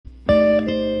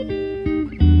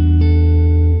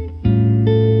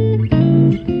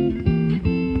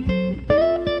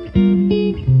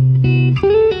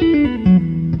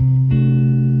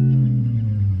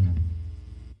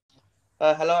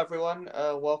Hello, everyone.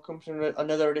 Welcome to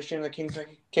another edition of the King's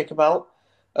Kickabout.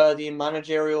 The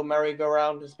managerial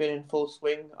merry-go-round has been in full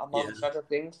swing, amongst Yeah. other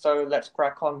things. So let's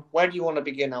crack on. Where do you want to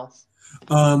begin, Alf?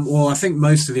 Well, I think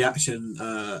most of the action,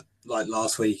 like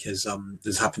last week, has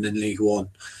happened in League One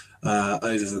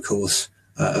over the course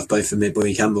of both the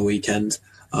midweek and the weekend.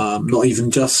 Not even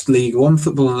just League One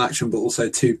football in action, but also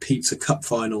two Pizza Cup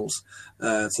finals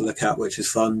to look at, which is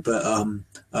fun. But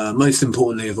most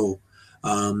importantly of all,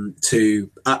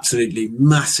 two absolutely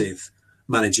massive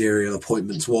managerial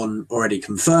appointments. One already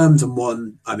confirmed, and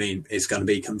one, I mean, is going to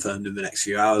be confirmed in the next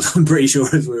few hours. I'm pretty sure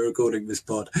as we're recording this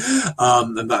pod,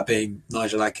 and that being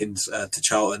Nigel Adkins to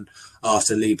Charlton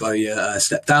after Lee Bowyer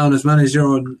stepped down as manager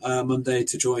on Monday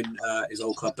to join his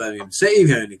old club Birmingham City,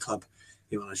 the only club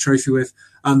he won a trophy with,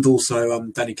 and also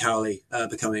Danny Cowley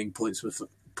becoming Portsmouth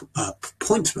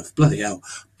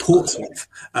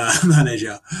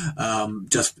manager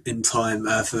just in time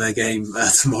for their game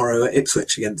tomorrow at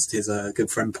Ipswich against his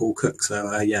good friend Paul Cook.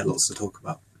 So yeah, lots to talk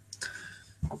about.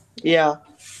 Yeah.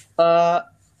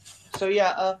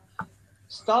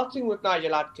 Starting with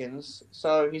Nigel Adkins.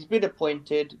 So he's been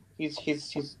appointed.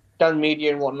 He's done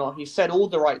media and whatnot. He's said all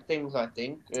the right things, I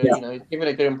think. Yeah. He's given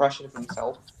a good impression of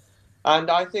himself. And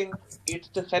I think it's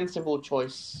the sensible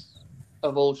choice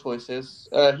of all choices.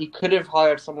 He could have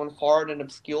hired someone foreign and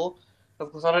obscure.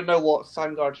 Of course, I don't know what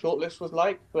Sandgaard's shortlist was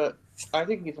like, but I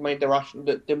think he's made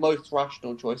the most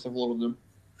rational choice of all of them.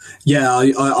 Yeah,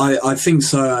 I think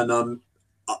so, and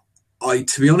I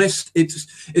to be honest, it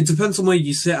depends on where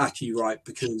you sit, Aki, right?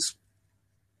 Because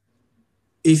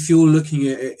if you're looking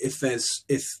at it, if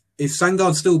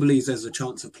Sandgaard still believes there's a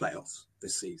chance of playoffs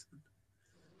this season,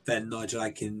 then Nigel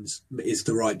Adkins is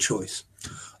the right choice.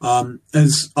 I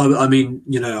mean,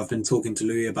 I've been talking to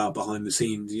Louis about behind the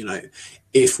scenes.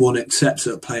 If one accepts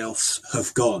that playoffs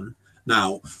have gone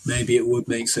now, maybe it would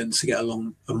make sense to get a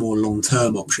more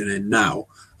long-term option in now.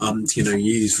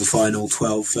 Use the final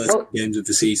 12, 13 games of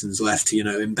the seasons left to,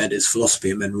 embed his philosophy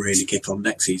and then really kick on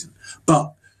next season.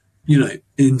 But,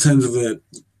 in terms of a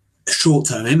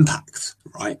short-term impact,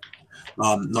 right?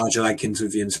 Nigel Adkins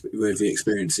with the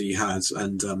experience that he has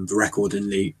and the record in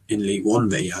League One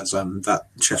that he has, that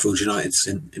Sheffield United's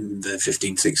in the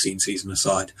 15-16 season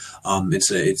aside,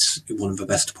 it's one of the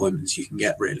best appointments you can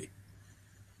get, really.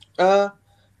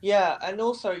 Yeah, and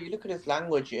also you look at his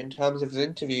language in terms of his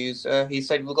interviews. He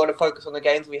said we've got to focus on the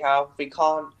games we have. We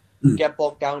can't get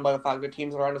bogged down by the fact that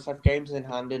teams around us have games in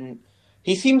hand, and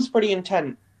he seems pretty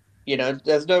intent.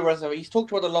 There's no reservation. He's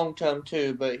talked about the long term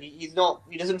too, but he's not.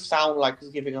 He doesn't sound like he's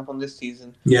giving up on this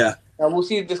season. Yeah. We'll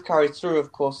see if this carries through.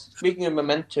 Of course. Speaking of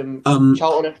momentum,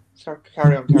 Charlton. Sorry,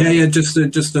 carry on. Yeah. Just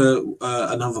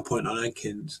another point on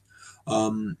Adkins.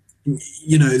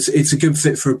 It's a good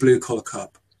fit for a blue collar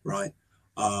club, right?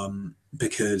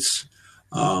 Because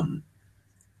I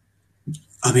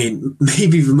mean,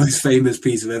 maybe the most famous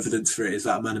piece of evidence for it is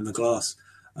that Man in the Glass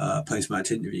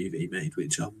post-match interview that he made,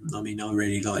 which I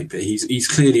really like. But he's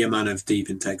clearly a man of deep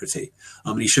integrity.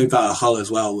 He showed that at Hull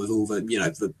as well, with all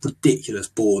the ridiculous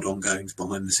board ongoings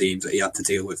behind the scenes that he had to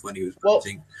deal with when he was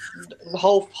managing. The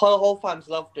whole fans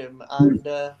loved him, and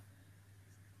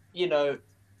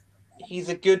he's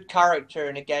a good character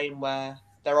in a game where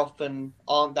there often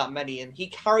aren't that many, and he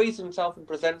carries himself and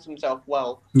presents himself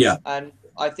well. Yeah, and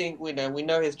I think we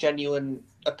know his genuine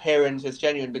appearance is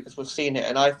genuine because we've seen it,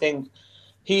 and I think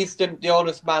he's the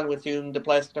honest man with whom the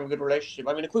players can have a good relationship.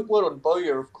 I mean, a quick word on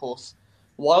Bowyer, of course.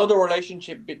 While the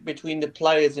relationship between the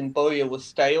players and Bowyer was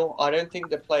stale, I don't think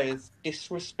the players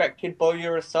disrespected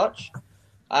Bowyer as such.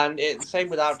 And same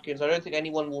with Adkins. I don't think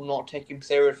anyone will not take him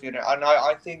seriously. And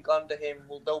I think under him,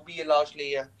 there'll be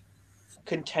largely a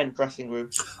content dressing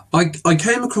room. I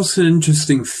came across an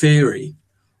interesting theory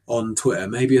on Twitter,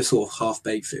 maybe a sort of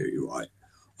half-baked theory, right?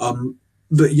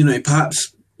 But,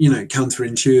 perhaps,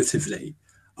 counterintuitively,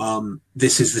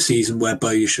 this is the season where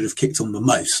Bowyer should have kicked on the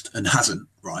most and hasn't,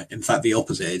 right? In fact, the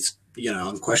opposite is,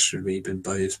 unquestionably been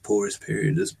Bowyer's poorest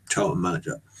period as Charlton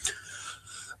manager.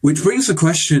 Which brings the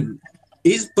question,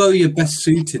 is Bowyer best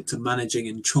suited to managing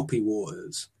in choppy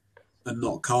waters and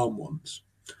not calm ones?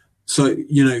 So,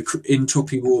 in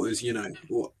choppy waters,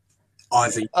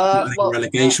 either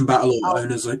relegation battle or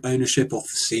ownership off the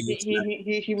seas.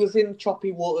 He was in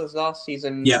choppy waters last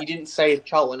season. Yeah. He didn't save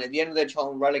Charlton. At the end of the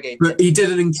Charlton relegated. But he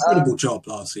did an incredible job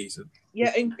last season.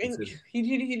 Yeah, he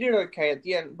did okay at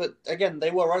the end. But again,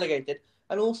 they were relegated.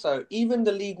 And also, even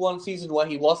the League One season where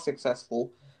he was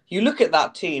successful, you look at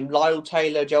that team, Lyle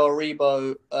Taylor, Joe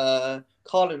Aribo,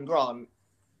 Carlin Grant,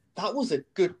 that was a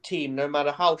good team, no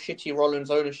matter how shitty Rollins'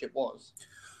 ownership was.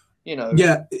 You know.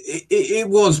 Yeah, it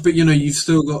was, but you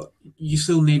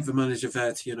still need the manager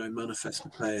there to manifest the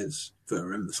players that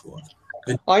are in the squad.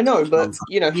 And, I know, but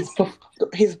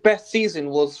his best season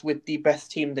was with the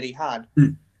best team that he had.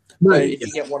 no, If you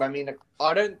get what I mean,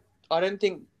 I don't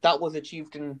think that was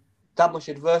achieved in that much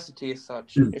adversity as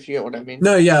such. If you get what I mean.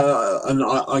 No, yeah, and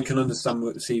I can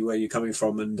see where you're coming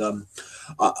from, and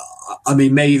I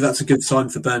mean maybe that's a good sign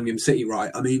for Birmingham City,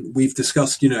 right? I mean we've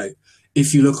discussed,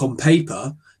 if you look on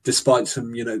paper, despite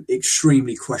some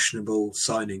extremely questionable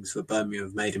signings that Birmingham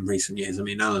have made in recent years. I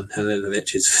mean Alan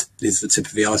Halilovic is the tip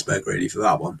of the iceberg really for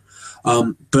that one,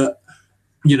 but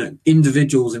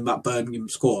individuals in that Birmingham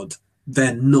squad,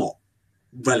 they're not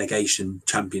relegation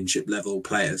championship level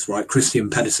players, right? Christian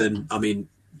Pedersen, I mean,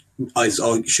 I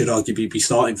should arguably be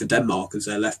starting for Denmark as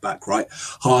their left back, right?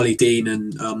 Harley Dean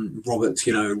and Roberts,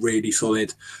 really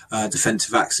solid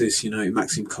defensive axis.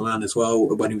 Maxime Colin as well.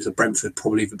 When he was at Brentford,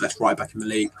 probably the best right back in the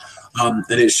league. And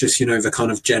it's just the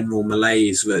kind of general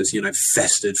malaise that has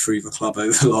festered through the club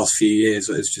over the last few years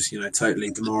that has just totally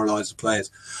demoralised the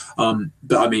players.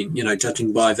 But I mean,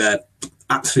 judging by their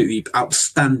absolutely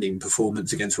outstanding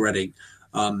performance against Reading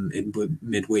in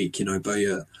midweek,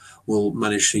 Bowyer will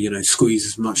manage to squeeze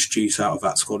as much juice out of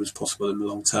that squad as possible in the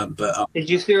long term. But did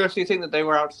you seriously think that they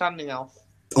were outstanding, Alf?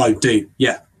 I do,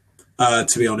 yeah.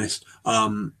 To be honest, I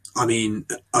mean,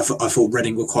 I thought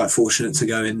Reading were quite fortunate to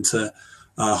go into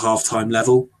half-time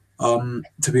level.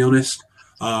 To be honest,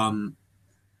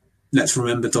 let's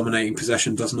remember dominating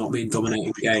possession does not mean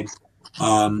dominating the game.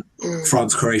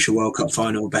 France-Croatia World Cup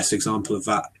final, best example of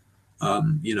that.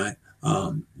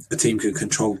 A team can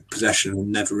control possession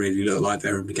and never really look like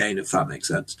they're in the game, if that makes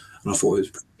sense. And I thought it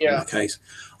was the case.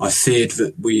 I feared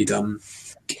that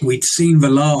we'd seen the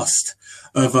last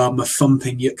of a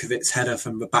thumping Jutkiewicz header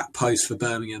from the back post for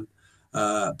Birmingham,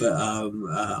 but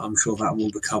I'm sure that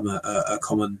will become a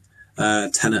common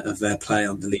tenet of their play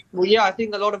on the league. Well, yeah, I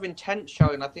think a lot of intent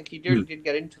showing. I think he did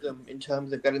get into them in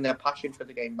terms of getting their passion for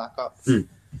the game back up.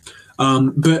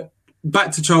 But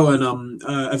back to Charlton,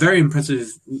 a very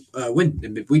impressive win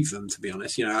in midweek for them, to be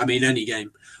honest. I mean, any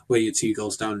game where you're 2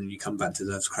 goals down and you come back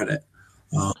deserves credit.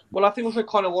 Well, I think also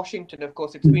Connor Washington, of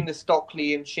course, it's been the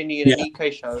Stockley and Shinnie and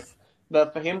Anike show.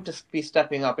 But for him to be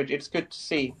stepping up, it's good to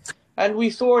see. And we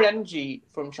saw an energy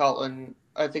from Charlton,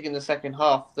 I think, in the second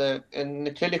half, and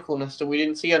the clinicalness that we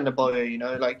didn't see under Bowyer,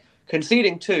 like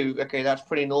conceding 2, okay, that's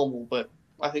pretty normal, but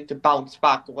I think to bounce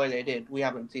back the way they did, we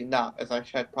haven't seen that, as I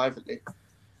shared privately.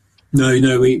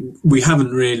 No, we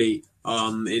haven't really.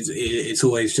 It's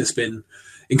always just been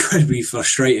incredibly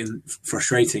frustrating.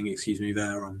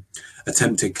 Their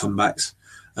attempted comebacks,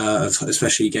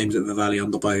 especially games at the Valley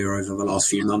under Bowyer over the last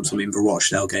few months. I mean, the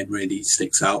Rochdale game really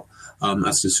sticks out,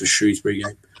 as does the Shrewsbury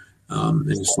game in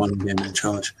his final game in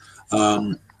charge.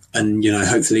 And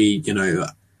hopefully,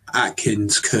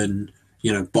 Atkins can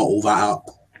bottle that up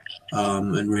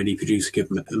and really produce a good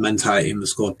mentality in the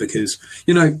squad, because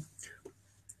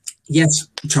yes,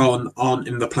 Charlton aren't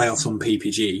in the playoffs on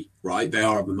PPG, right? They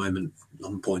are at the moment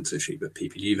on points issue, but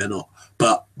PPG they're not.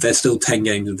 But there's still 10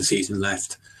 games of the season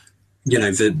left.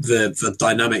 The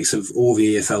dynamics of all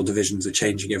the EFL divisions are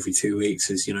changing every 2 weeks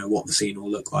as, what the scene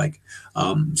will look like.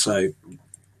 So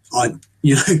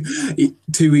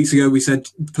 2 weeks ago we said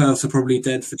the playoffs are probably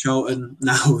dead for Charlton.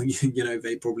 Now,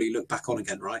 they probably look back on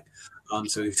again, right?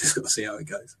 So we've just got to see how it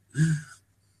goes.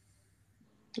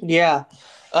 Yeah.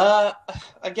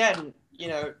 Again,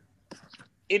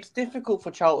 it's difficult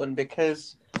for Charlton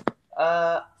because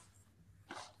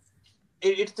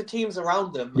it's the teams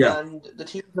around them, and the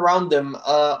teams around them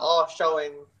are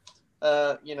showing,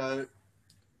 are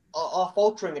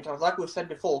faltering at times. Like we've said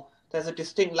before, there's a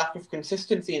distinct lack of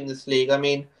consistency in this league. I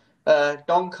mean,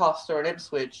 Doncaster and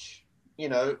Ipswich,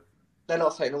 they're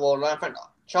not setting the world around. In fact,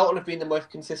 Charlton have been the most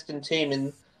consistent team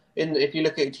in if you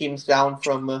look at teams down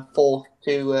from 4th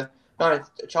to 9th.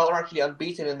 Charlton are actually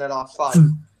unbeaten in their last 5.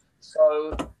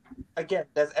 So again,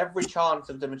 there's every chance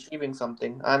of them achieving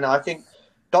something. And I think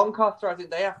Doncaster, I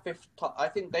think they have 5th. I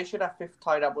think they should have 5th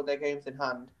tied up with their games in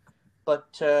hand. But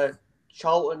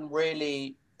Charlton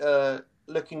really,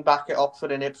 looking back at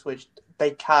Oxford and Ipswich,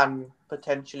 they can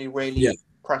potentially really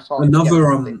press on.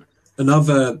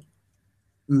 Another,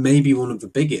 maybe one of the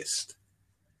biggest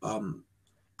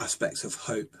aspects of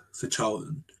hope for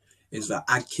Charlton is that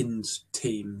Adkins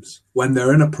teams, when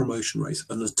they're in a promotion race,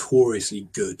 are notoriously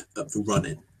good at the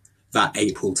run-in, that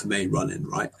April to May run-in,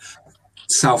 right?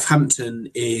 Southampton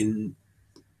in,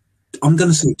 I'm going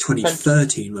to say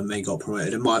 2013 when they got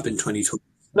promoted. It might have been 2012.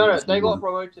 No, they got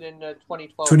promoted in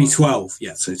 2012. 2012,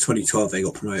 yeah. So 2012 they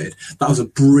got promoted. That was a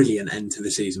brilliant end to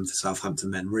the season for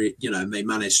Southampton. Then, they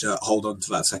managed to hold on to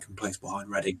that second place behind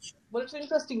Reading. Well, it's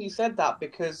interesting you said that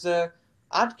because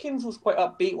Adkins was quite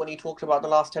upbeat when he talked about the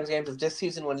last 10 games of this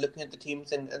season when looking at the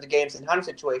teams and the games in hand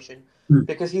situation,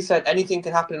 because he said anything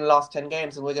can happen in the last 10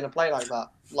 games and we're going to play like that.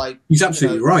 Like he's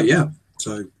absolutely right, yeah.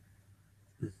 So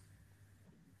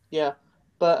yeah,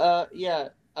 but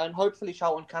and hopefully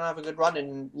Charlton can have a good run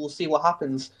and we'll see what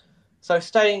happens. So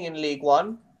staying in League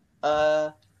One,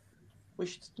 we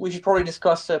should probably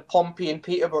discuss Pompey and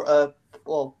Peterborough.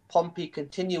 Pompey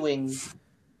continuing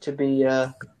to be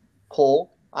poor,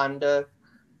 and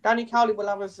Danny Cowley will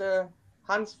have his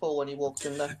hands full when he walks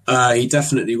in there. He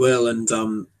definitely will, and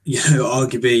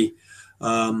arguably,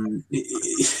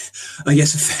 I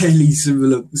guess a fairly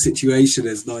similar situation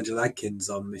as Nigel Adkins.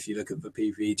 If you look at the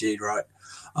PPG, right,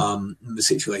 the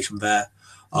situation there,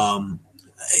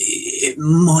 it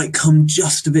might come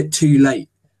just a bit too late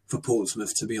for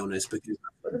Portsmouth, to be honest. But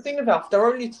the thing is, they're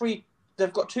only three.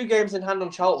 They've got 2 games in hand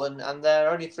on Charlton, and they're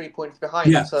only 3 points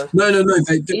behind. Yeah, so no.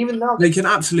 Even now, they can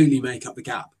absolutely make up the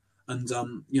gap. And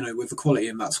with the quality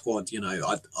in that squad,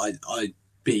 I'd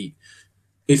be,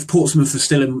 if Portsmouth are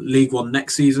still in League One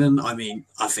next season. I mean,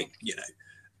 I think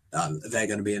they're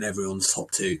going to be in everyone's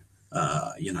top 2.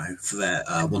 For their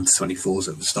 1 to 24s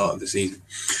at the start of the season.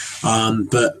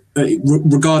 But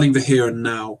regarding the here and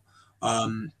now,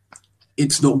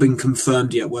 it's not been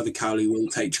confirmed yet whether Cowley will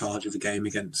take charge of the game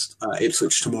against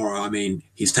Ipswich tomorrow. I mean,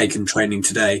 he's taken training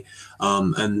today,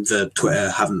 and the Twitter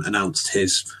haven't announced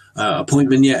his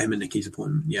appointment yet, him and Nicky's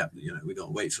appointment yet. We got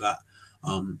to wait for that.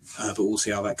 But we'll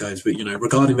see how that goes. But,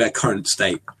 regarding their current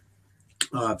state,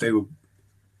 they were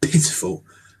pitiful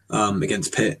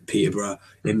against Peterborough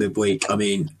in midweek. I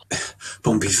mean,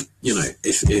 Pompey,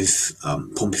 if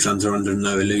Pompey fans are under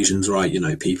no illusions, right,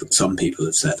 some people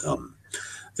have said that,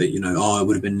 it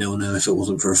would have been 0-0 if it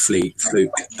wasn't for a fluke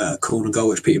corner goal,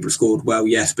 which Peterborough scored. Well,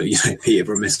 yes, but,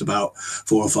 Peterborough missed about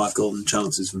 4 or 5 golden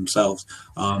chances themselves,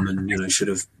 and, should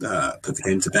have put the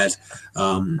game to bed.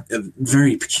 A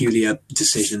very peculiar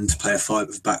decision to play a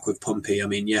 5 back with Pompey. I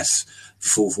mean, yes,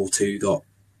 4-4-2 got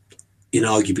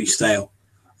inarguably stale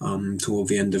toward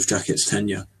the end of Jackett's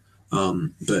tenure.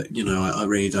 But, I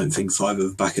really don't think 5 at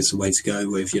the back is the way to go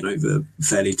with, the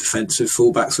fairly defensive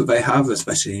fullbacks that they have,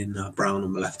 especially in Brown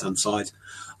on the left-hand side.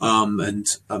 And,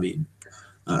 I mean,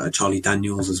 Charlie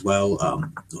Daniels as well,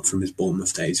 from his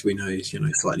Bournemouth days, we know he's,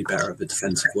 slightly better at the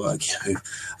defensive work,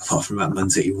 apart from that Man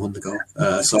City wonder goal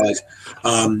side.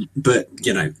 But,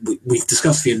 we've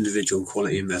discussed the individual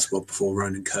quality in their squad before.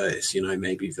 Ronan Curtis,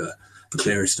 maybe the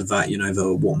clearest of that,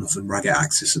 the Watmouth and Raggett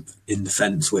axis in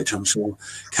defence, which I'm sure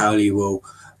Cowley will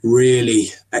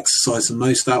really exercise the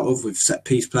most out of with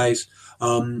set-piece plays.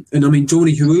 And I mean,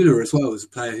 Jordi Hurula as well is a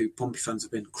player who Pompey fans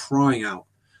have been crying out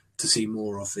to see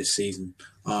more of this season.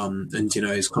 And,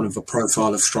 is kind of a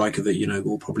profile of striker that,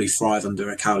 will probably thrive under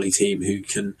a Cowley team who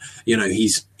can,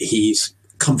 he's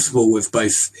comfortable with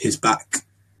both his back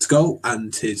to goal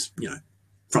and his,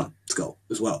 front to goal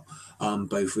as well.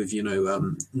 Both with,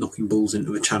 knocking balls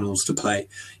into the channels to play,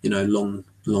 long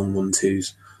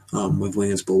 1-2s with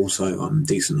wingers, but also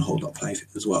decent hold-up play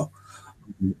as well.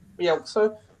 Yeah,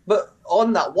 so, but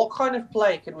on that, what kind of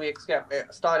play can we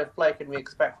expect, style of play can we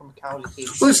expect from a Cowley team?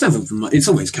 Well, it's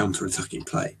always counter-attacking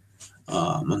play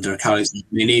under a Cowley team.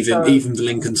 I mean, even the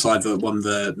Lincoln side that won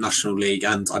the National League,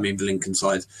 and I mean the Lincoln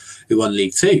side who won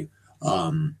League Two,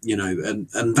 and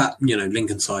that,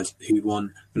 Lincoln side who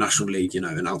won the National League,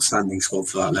 an outstanding squad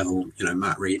for that level,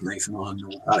 Matt Reed, Nathan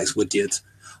Arnold, Alex Woodyard,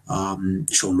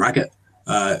 Sean Raggett.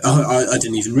 I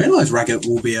didn't even realise Raggett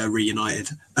will be reunited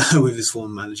with his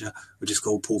former manager, which is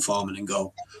called Paul Farman in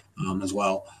goal as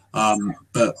well.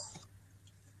 But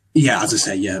yeah, as I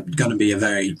say, going to be a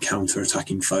very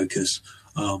counter-attacking focus.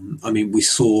 I mean, we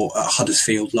saw at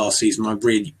Huddersfield last season, I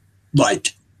really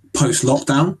like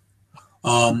post-lockdown,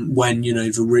 when,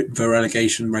 the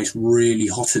relegation race really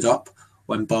hotted up,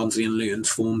 when Barnsley and Luton's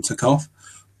form took off.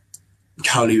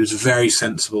 Cowley was very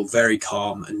sensible, very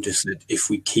calm, and just said, if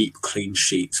we keep clean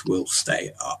sheets, we'll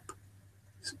stay up.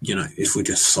 If we're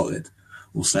just solid,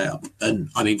 we'll stay up. And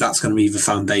I mean, that's going to be the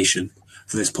foundation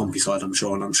for this Pompey side, I'm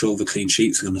sure. And I'm sure the clean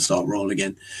sheets are going to start rolling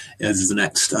in over the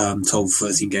next 12,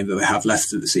 13 games that they have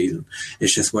left of the season.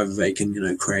 It's just whether they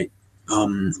can, create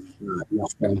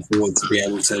enough going forward to be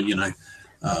able to,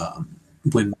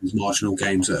 win those marginal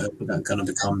games that are going to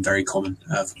become very common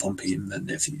for Pompey in the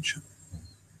near future.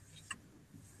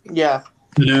 Yeah.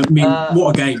 I mean,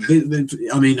 what a game.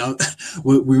 I mean,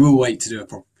 we will wait to do a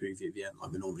proper preview at the end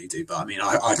like we normally do. But I mean,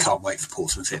 I can't wait for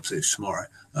Portsmouth Ipswich tomorrow.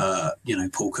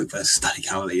 Paul Cook versus Stanley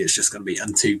Cowley. It's just going to be,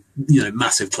 and two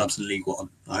massive clubs in League One.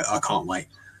 I can't wait.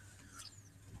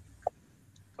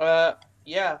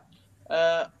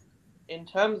 In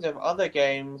terms of other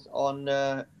games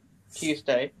on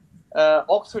Tuesday,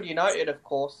 Oxford United, of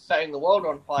course, setting the world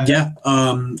on fire. Yeah,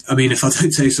 I mean, if I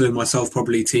don't say so myself,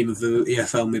 probably team of the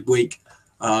EFL midweek.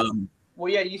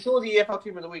 Well, yeah, you saw the EFL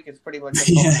team of the week. It's pretty much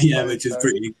which is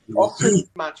pretty Oxford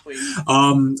match week.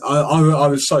 I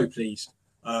was so pleased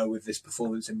with this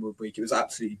performance in midweek. It was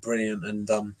absolutely brilliant, and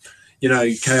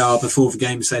KR before the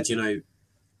game said,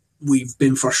 we've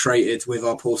been frustrated with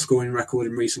our poor scoring record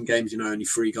in recent games. Only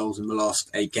 3 goals in the last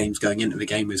 8 games going into the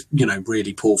game is,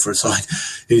 really poor for a side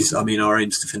who's, our aim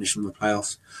is to finish in the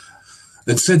playoffs.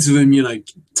 And said to them,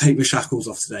 take the shackles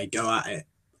off today, go at it.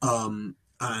 And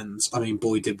I mean,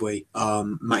 boy, did we.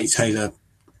 Matty Taylor,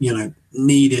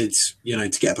 needed,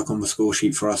 to get back on the score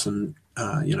sheet for us, and,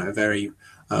 a very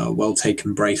well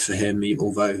taken brace for him,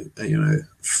 although,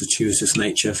 fortuitous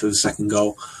nature for the second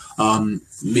goal. Mide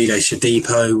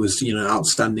Shadipo was,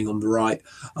 outstanding on the right.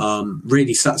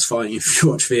 Really satisfying if you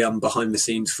watch the behind the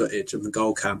scenes footage of the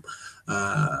goal cam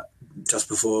just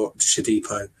before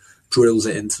Shadipo drills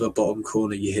it into the bottom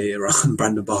corner. You hear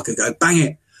Brandon Barker go, bang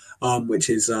it, which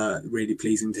is really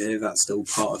pleasing to hear. That's still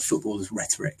part of footballers'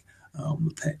 rhetoric on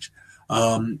the pitch.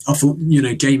 I thought,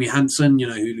 Jamie Hansen,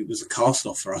 who was a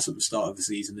cast-off for us at the start of the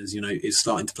season, is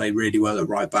starting to play really well at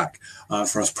right back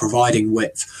for us, providing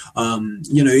width.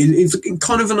 It's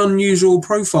kind of an unusual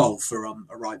profile for a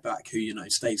right back who,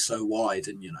 stays so wide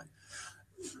and,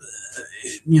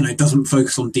 doesn't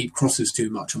focus on deep crosses too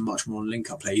much and much more on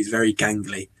link-up play. He's very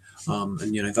gangly. And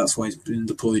that's why he's been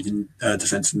deployed in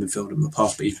defensive midfield in the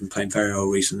past, but he's been playing very well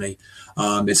recently.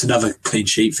 It's another clean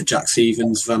sheet for Jack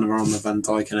Stevens, Vanarama, Van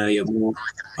Dijk and Elliot Moore.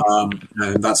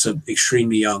 That's an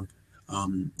extremely young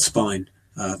spine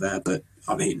there, but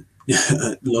I mean,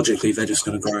 logically they're just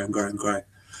going to grow and grow and grow.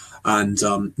 And,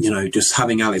 just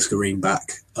having Alex Green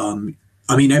back,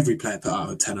 every player put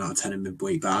out a 10 out of 10 in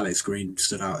midweek, but Alex Green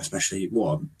stood out, especially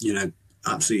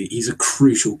absolutely, he's a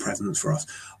crucial presence for us.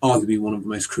 Arguably one of the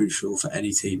most crucial for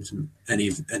any teams,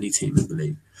 any team in the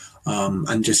league. I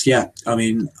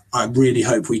really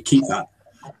hope we keep that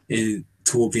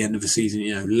toward the end of the season.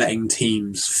 Letting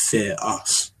teams fear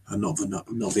us and not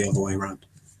the other way around.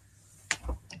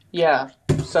 Yeah.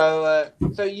 So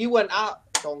you went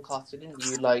out Doncaster, didn't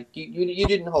you? Like you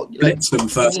didn't hold. Blitzed them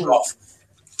first half,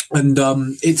 and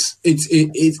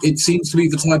it seems to be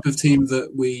the type of team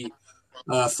that we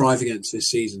thrive against this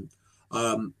season.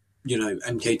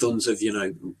 MK Dons have,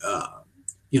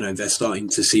 they're starting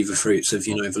to see the fruits of,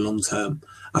 the long-term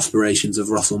aspirations of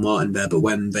Russell Martin there. But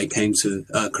when they came to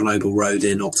Grenoble Road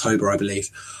in October, I believe,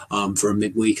 for a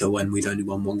midweeker when we'd only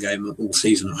won 1 game all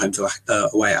season at home to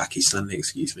away at Aki Stanley,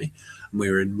 and we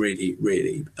were in really,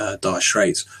 really dire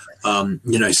straits.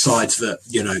 Sides that,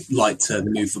 like to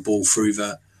move the ball through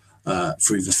the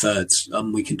thirds,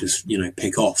 we can just,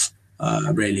 pick off.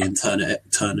 Really, and turn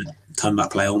that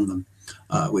play on them,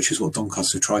 which is what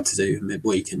Doncaster tried to do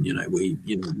midweek. And we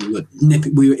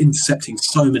were intercepting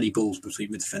so many balls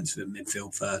between the defensive and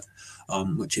midfield third,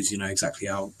 which is exactly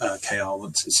how KR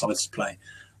wants its sides to play.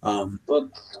 Well,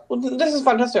 this is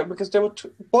fantastic because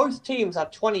both teams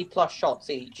had 20 plus shots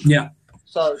each. Yeah.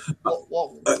 So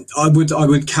what? I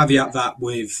would caveat that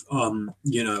with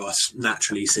us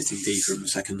naturally sitting deeper in the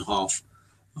second half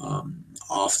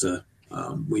after.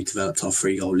 We developed our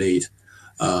 3-goal lead,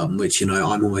 which,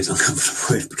 I'm always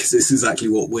uncomfortable with because it's exactly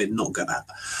what we're not good at.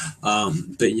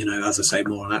 But, as I say,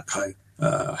 more on Atco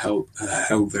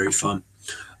held very fun.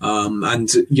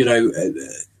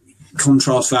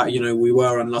 Contrast that, we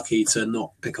were unlucky to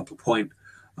not pick up a point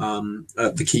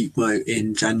at the Keepmoat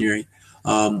in January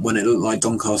when it looked like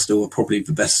Doncaster were probably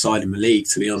the best side in the league,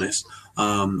 to be honest.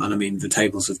 The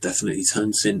tables have definitely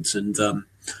turned since, and our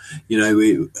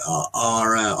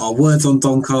words on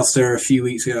Doncaster a few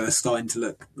weeks ago are starting to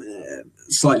look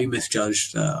slightly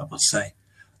misjudged, I must say.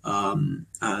 As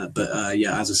I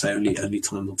say, only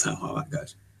time will tell how that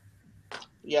goes.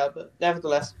 Yeah, but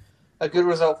nevertheless, a good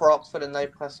result for Oxford, and they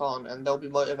press on, and they'll be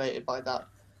motivated by that.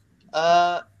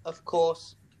 Of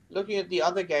course, looking at the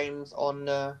other games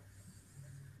on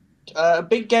a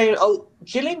big game. Oh,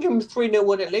 Gillingham 3-0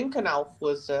 win at Lincoln Alf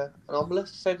was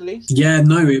anomalous, to say the least. Yeah,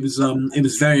 no, it was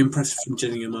very impressive from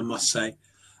Gillingham, I must say.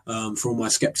 For all my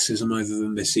scepticism over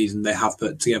them this season, they have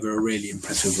put together a really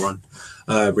impressive run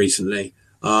recently.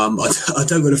 I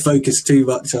don't want to focus too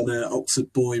much on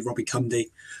Oxford boy Robbie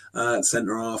Cundy,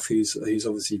 centre half, who's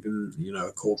obviously been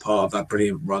a core part of that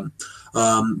brilliant run.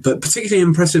 But particularly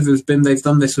impressive has been they've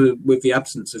done this with the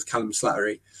absence of Callum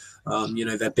Slattery.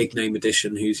 Their big name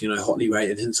addition, who's hotly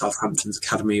rated in Southampton's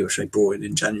academy, which they brought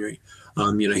in January.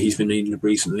 He's been needing it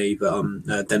recently, but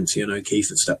Dempsey and O'Keefe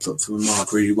have stepped up to the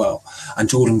mark really well. And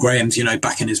Jordan Graham's,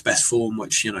 back in his best form,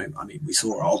 which, we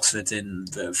saw at Oxford in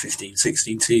the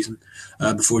 15-16 season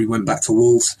before he went back to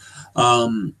Wolves.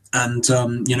 Verdane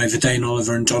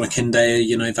Oliver and John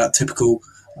Akinde, that typical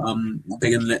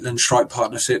big and little and strike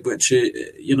partnership, which, if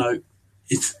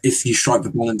you strike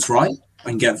the balance right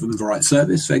and get them the right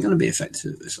service, they're going to be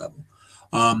effective at this level.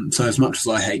 So as much as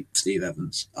I hate Steve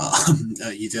Evans,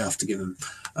 you do have to give him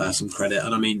some credit.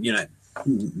 And I mean,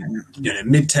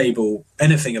 mid-table,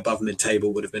 anything above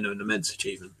mid-table would have been an immense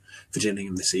achievement for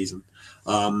Gillingham this season.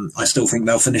 I still think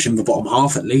they'll finish in the bottom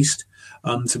half at least,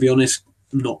 to be honest,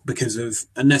 not because of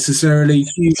a necessarily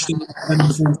huge form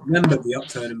for them, but the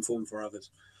upturn in form for others.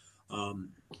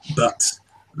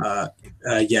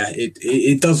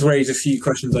 It does raise a few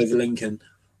questions over Lincoln.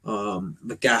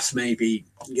 The gas may be,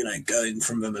 going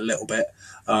from them a little bit.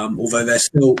 Although they're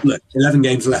still 11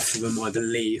 games left for them, I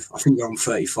believe. I think they're on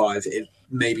 35. It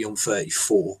may be on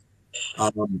 34.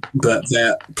 But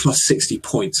they're plus 60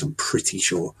 points, I'm pretty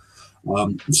sure.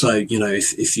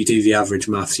 If you do the average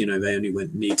maths, they only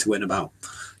need to win about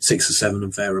 6 or 7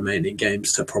 of their remaining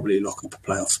games to probably lock up a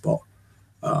playoff spot.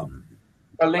 So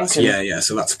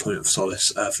that's a point of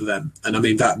solace for them. And I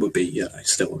mean, that would be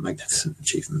still a magnificent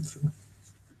achievement for them.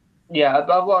 Yeah,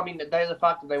 well, I mean, the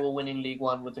fact that they were winning League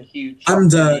One was a huge...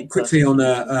 And quickly on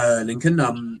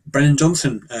Lincoln, Brennan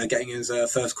Johnson getting his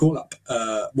first call-up.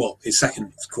 His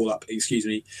second call-up,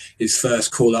 his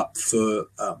first call-up for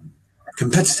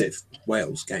competitive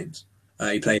Wales games.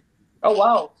 He played... Oh,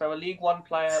 wow. So a League One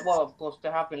player... Well, of course,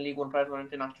 there have been League One players on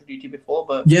international duty before,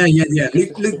 but... Yeah.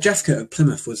 Luke Jeffcott of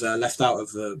Plymouth was left out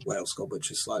of the Wales squad,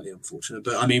 which is slightly unfortunate.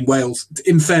 But, I mean, Wales,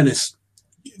 in fairness,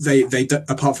 they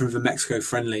apart from the Mexico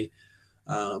friendly,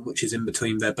 which is in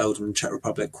between their Belgium and Czech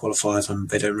Republic qualifiers, and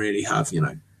they don't really have,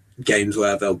 games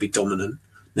where they'll be dominant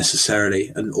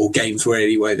necessarily, or games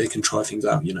really where they can try things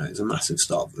out. It's a massive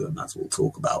start for them, as we'll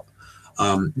talk about.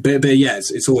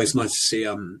 It's always nice to see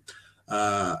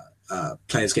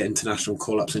players get international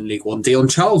call-ups in League One. Dion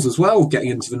Charles as well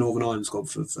getting into the Northern Ireland squad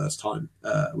for the first time,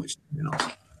 which nice.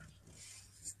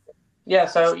 Yeah,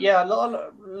 so a lot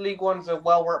of League Ones are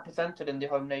well represented in the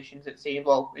home nations, it seems.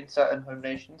 Well, in certain home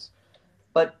nations.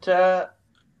 But I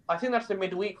think that's the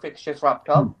midweek fixtures wrapped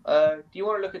up. Do you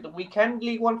want to look at the weekend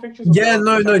League One fixtures? Yeah,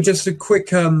 no, just a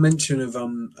quick mention of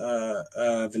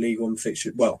the League One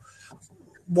fixture. Well,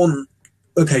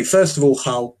 first of all,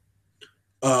 Hull.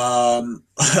 I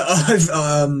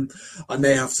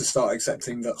may have to start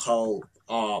accepting that Hull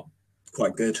are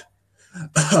quite good.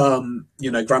 Grant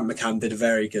McCann did a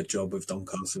very good job with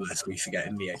Doncaster, lest we forget,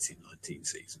 in the 18-19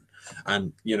 season.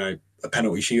 And, a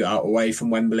penalty shootout away from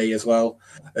Wembley as well,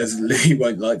 as Lee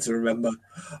won't like to remember.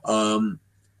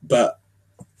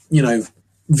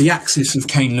 The axis of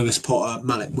Kane, Lewis Potter,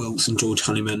 Malik Wilks and George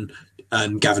Honeyman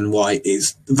and Gavin White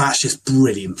that's just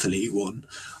brilliant for League One.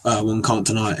 One can't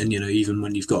deny it. And, even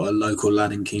when you've got a local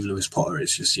lad in Keane Lewis Potter,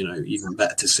 it's just, even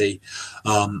better to see.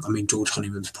 George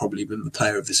Honeyman's probably been the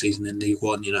player of the season in League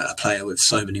One, a player with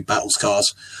so many battle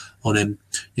scars on him,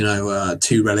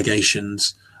 2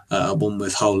 relegations, one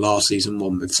with Hull last season,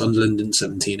 one with Sunderland in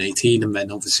 17-18, and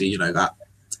then obviously, that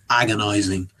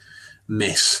agonising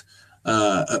miss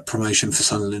at promotion for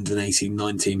Sunderland in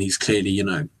 18-19. He's clearly,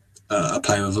 a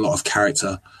player with a lot of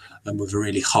character and with a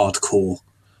really hard core.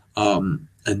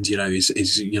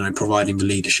 Is providing the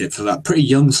leadership for that pretty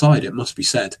young side, it must be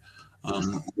said,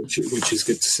 which is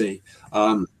good to see.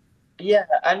 And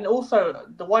also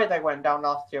the way they went down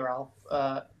last year, Alf,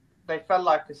 they fell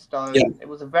like a stone. Yeah. It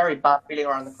was a very bad feeling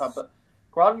around the club, but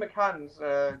Grant McCann's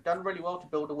done really well to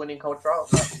build a winning culture out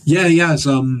of that. Yeah, he has.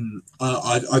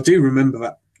 I do remember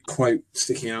that quote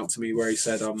sticking out to me where he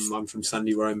said, I'm from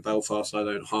Sandy Row in Belfast, I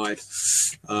don't hide,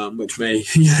 which may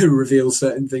reveal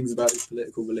certain things about his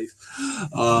political belief.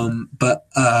 But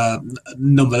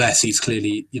nonetheless, he's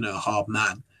clearly, a hard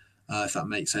man, if that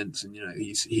makes sense. And,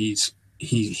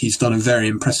 he's done a very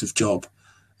impressive job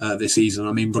this season.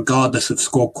 I mean, regardless of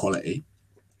squad quality,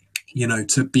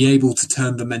 to be able to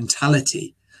turn the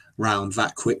mentality round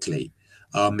that quickly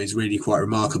is really quite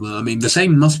remarkable. I mean, the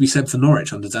same must be said for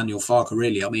Norwich under Daniel Farke,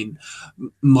 really. I mean,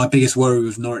 my biggest worry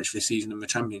with Norwich this season in the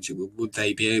Championship, would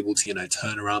they be able to,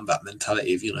 turn around that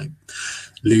mentality of,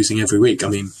 losing every week? I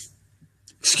mean,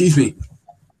 excuse me.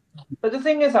 But the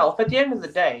thing is, Alf, at the end of the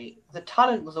day, the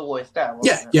talent was always there,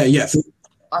 wasn't Yeah.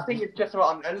 I think it's just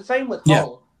about, and the same with Yeah.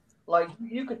 Hull. Like,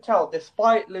 you could tell,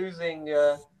 despite losing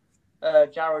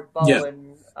Jared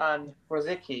Bowen and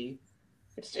Rosicky,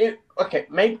 okay,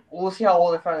 maybe we'll see how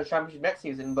well they find the championship next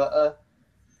season, but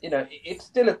it's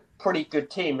still a pretty good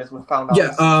team, as we found out.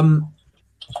 Yeah,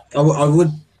 I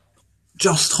would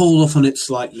just hold off on it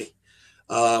slightly.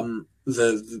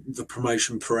 The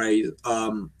promotion parade.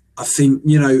 I think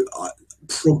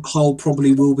Hull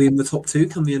probably will be in the top 2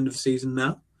 come the end of the season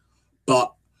now,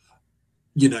 but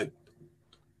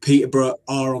Peterborough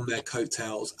are on their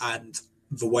coattails, and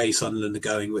the way Sunderland are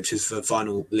going, which is the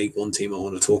final League One team I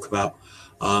want to talk about,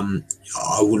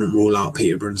 I wouldn't rule out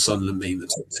Peterborough and Sunderland being the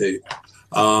top 2.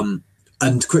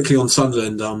 And quickly on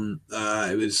Sunderland,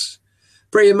 it was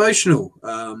pretty emotional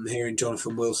hearing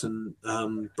Jonathan Wilson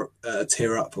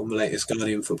tear up on the latest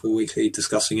Guardian Football Weekly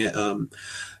discussing it.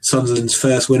 Sunderland's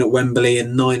first win at Wembley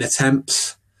in 9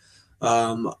 attempts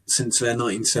since their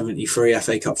 1973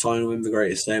 FA Cup final win, the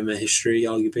greatest day in their history,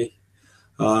 arguably.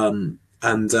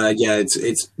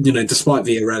 It's despite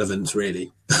the irrelevance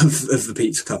really of the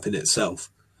Pizza Cup in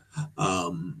itself,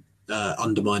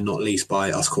 undermined not least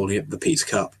by us calling it the Pizza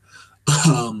Cup.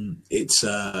 It's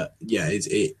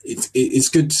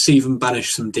good to see them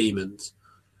banish some demons,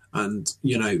 and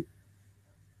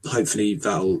hopefully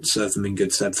that'll serve them in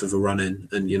good stead for the run in,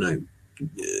 and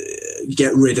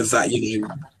get rid of that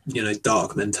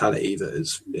dark mentality that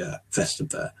has festered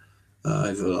there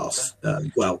over the last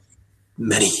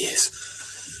many years.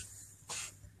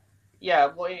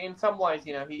 Yeah, well, in some ways,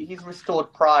 he's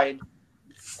restored pride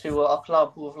to a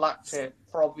club who have lacked it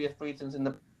for obvious reasons in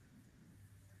the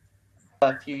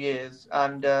few years,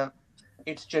 and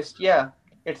it's just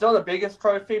it's not the biggest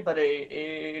trophy, but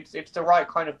it's the right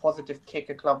kind of positive kick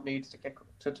a club needs to get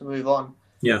to move on.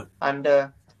 Yeah, and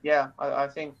I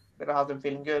think that'll have them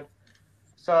feeling good.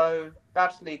 So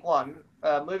that's League One.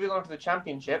 Moving on to the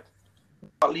Championship,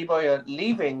 Lee Bowyer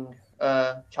leaving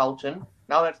Charlton.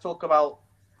 Now let's talk about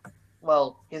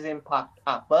his impact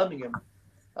at Birmingham.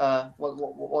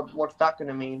 What's that going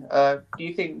to mean? Do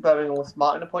you think Birmingham was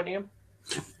smart in appointing him?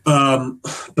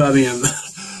 Birmingham,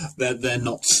 they're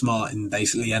not smart in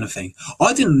basically anything.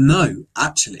 I didn't know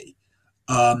actually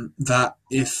that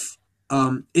if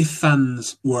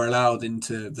fans were allowed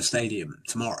into the stadium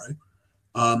tomorrow,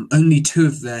 only 2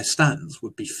 of their stands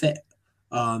would be fit.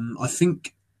 I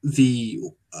think the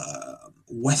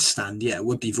West Stand,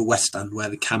 would be the West Stand where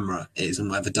the camera is and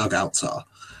where the dugouts are.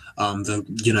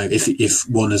 If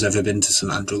one has ever been to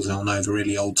St Andrews, they'll know the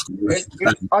really old school.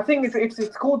 I think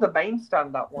it's called the main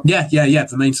stand, that one. Yeah,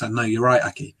 the main stand. No, you're right,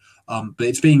 Aki. But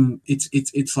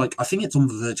it's like, I think it's on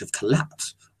the verge of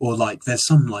collapse, or like there's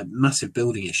some like massive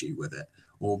building issue with it,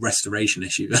 or restoration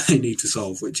issue that they need to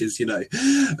solve, which is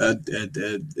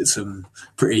some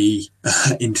pretty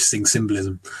interesting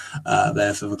symbolism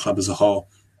there for the club as a whole.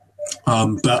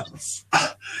 But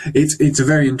it's a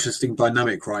very interesting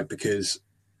dynamic, right? Because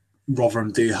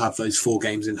Rotherham do have those 4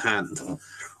 games in hand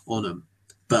on them,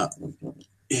 but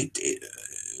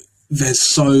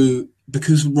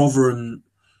because Rotherham,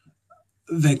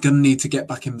 they're going to need to get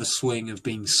back in the swing of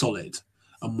being solid,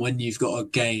 and when you've got a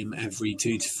game every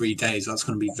 2 to 3 days, that's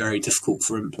going to be very difficult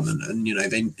for implement. And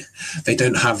they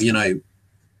don't have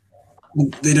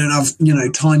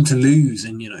time to lose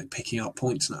and picking up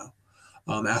points now.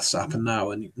 It has to happen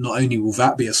now, and not only will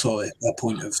that be a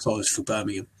point of solace for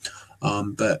Birmingham,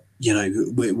 but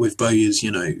with Bowyer's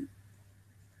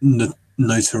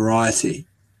notoriety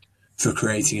for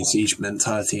creating a siege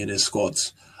mentality in his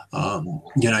squads,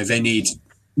 they need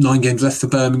 9 games left for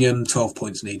Birmingham, 12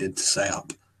 points needed to stay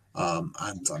up, and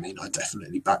I mean I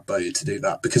definitely back Bowyer to do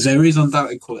that, because there is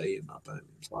undoubted quality in that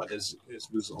Birmingham side, as it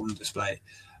was on display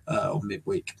on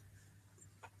midweek.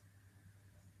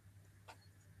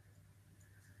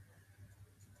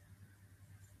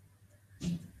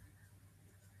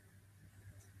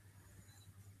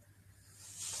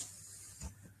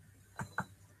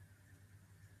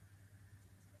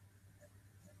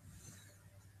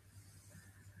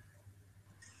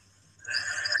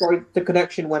 Sorry, the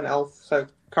connection went off, so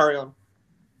carry on.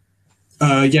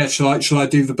 Shall I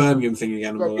do the Birmingham thing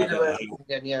again?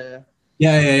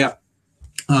 Yeah.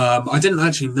 I didn't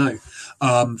actually know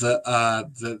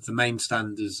that the main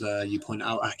stand, as you point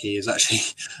out, Aki, is actually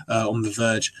on the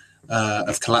verge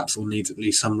of collapse, or needs at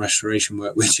least some restoration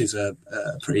work, which is a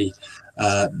pretty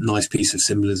nice piece of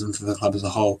symbolism for the club as a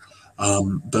whole.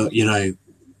 But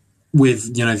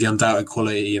with the undoubted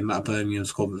quality in that Birmingham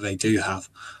squad that they do have,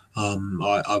 I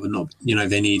would not.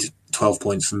 They need 12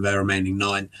 points from their remaining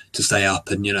 9 to stay up,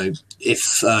 and if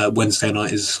Wednesday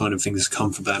night is a sign of things to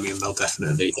come for Birmingham, they'll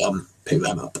definitely pick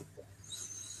them up.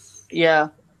 Yeah,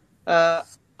 uh,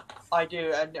 I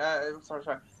do, and sorry.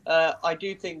 I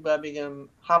do think Birmingham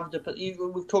have the.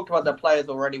 We've talked about their players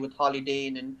already with Harley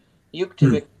Dean and Hmm.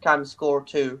 Juktovic can score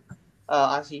too,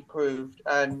 as he proved,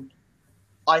 and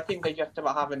I think they just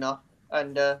about have enough.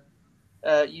 And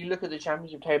you look at the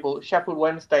championship table, Sheffield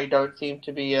Wednesday don't seem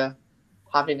to be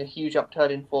having a huge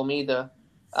upturn in form either,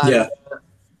 and Yeah.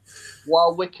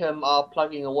 while Wickham are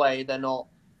plugging away, they're not.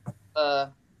 Uh,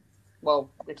 well,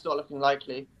 it's not looking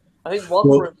likely. I think Well,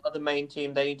 Rotherham are the main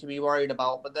team they need to be worried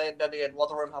about, but then again,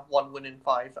 Rotherham have one win in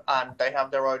five, and they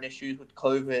have their own issues with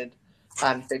COVID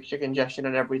and fixture congestion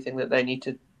and everything that they need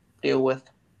to deal with.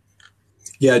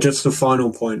 yeah. Just a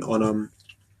final point on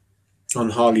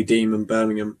Harley Dean and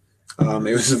Birmingham.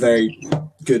 It was a very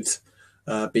good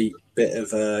bit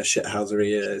of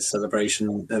shithousery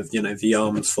celebration of the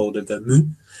arms folded.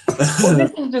 Them. Well,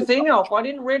 this is the thing, Alf. I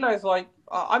didn't realize. Like,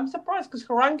 I'm surprised because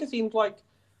Karanka seems like,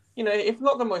 if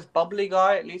not the most bubbly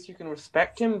guy, at least you can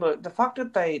respect him. But the fact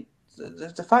that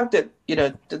the fact that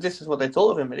that this is what they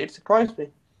thought of him, it surprised me.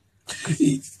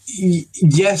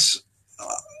 Yes,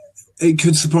 it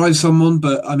could surprise someone,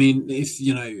 but I mean, if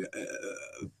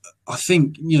I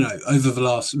think over the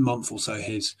last month or so,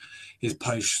 his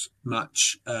post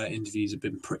match interviews have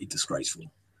been pretty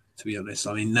disgraceful. To be honest,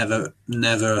 I mean, never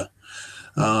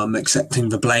accepting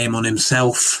the blame on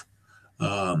himself.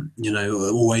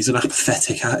 Always an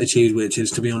apathetic attitude, which is,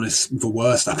 to be honest, the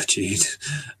worst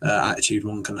attitude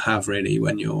one can have, really,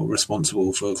 when you're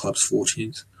responsible for a club's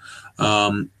fortunes.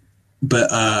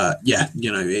 But yeah,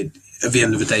 at the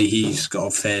end of the day, he's got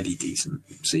a fairly decent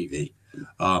CV,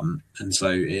 and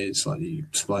so it's slightly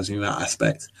surprising in that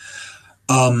aspect.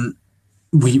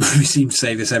 We seem to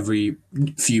say this every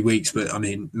few weeks, but I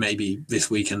mean, maybe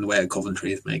this weekend away at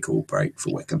Coventry is make or break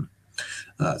for Wickham.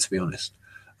 To be honest.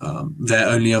 Their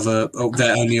only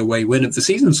away win of the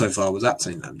season so far was at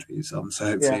St Andrews. So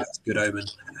hopefully that's a good omen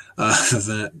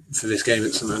for this game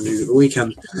at St Andrews at the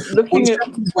weekend. Looking at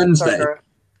Wednesday,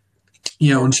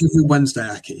 on Sheffield Wednesday,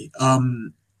 Aki.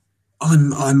 I'm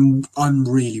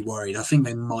really worried. I think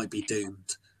they might be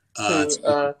doomed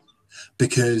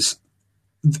because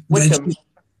Wickham.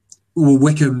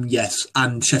 Wickham, yes,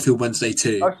 and Sheffield Wednesday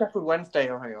too. Oh, Sheffield Wednesday.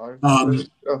 Oh, hang on.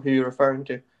 Who you're referring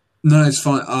to? No, it's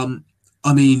fine.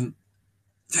 I mean,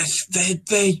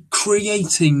 they're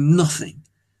creating nothing.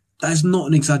 That is not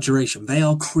an exaggeration. They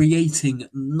are creating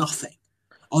nothing.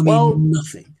 I mean,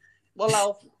 nothing. Well,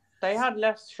 Alf, they had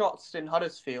less shots than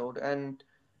Huddersfield, and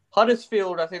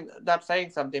Huddersfield, I think that's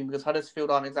saying something because Huddersfield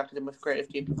aren't exactly the most creative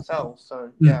team themselves.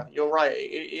 So, yeah, you're right.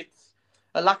 It's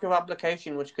a lack of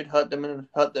application which could hurt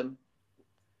them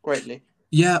greatly.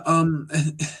 Yeah,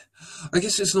 I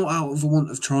guess it's not out of a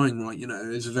want of trying, right?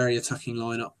 It's a very attacking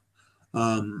lineup.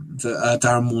 That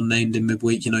Darren Moore named in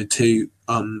midweek, two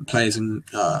players in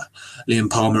Liam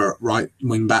Palmer at right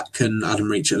wing back and Adam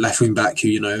Reach at left wing back,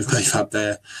 who have both had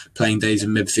their playing days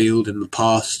in midfield in the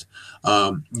past.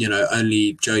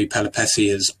 Only Joey Pelopessi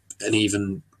is an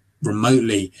even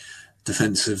remotely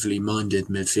defensively minded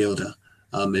midfielder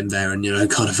in there, and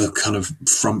kind of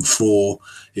front four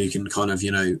who can kind of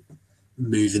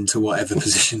move into whatever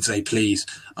positions they please,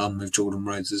 with Jordan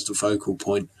Rhodes as the focal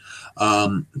point.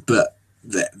 But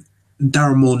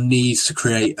Darren Moore needs to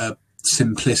create a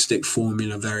simplistic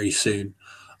formula very soon,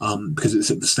 because it's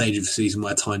at the stage of the season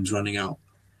where time's running out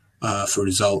for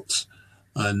results.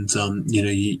 And,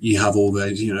 you have all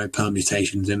those,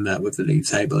 permutations in there with the league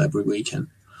table every weekend.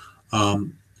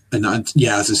 And as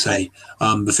I say,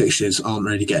 the fixtures aren't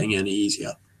really getting any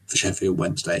easier for Sheffield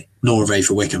Wednesday, nor are they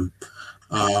for Wickham.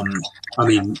 I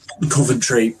mean,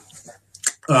 Coventry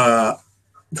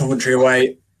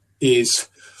away is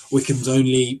Wickham's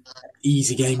only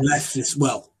easy game left.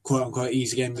 Quote unquote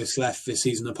easy game left this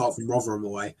season, apart from Rotherham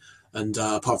away, and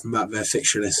apart from that, their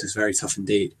fixture list is very tough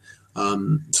indeed.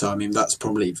 So I mean, that's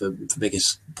probably the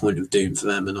biggest point of doom for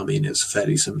them, and I mean, it's a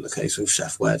fairly similar case with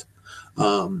Sheff Wed.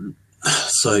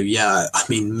 So yeah, I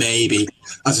mean, maybe,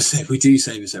 as I said, we do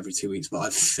say this every 2 weeks, but I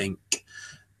think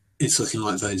it's looking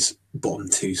like those bottom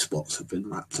two spots have been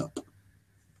wrapped up.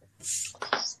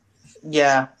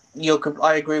 Yeah,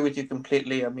 I agree with you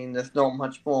completely. I mean, there's not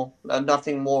much more,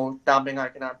 nothing more damning I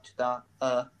can add to that.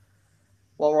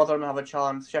 While Rotherham have a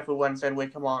chance, Sheffield Wednesday and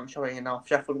Wickham aren't showing enough.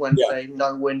 Sheffield Wednesday,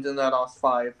 no wins in their last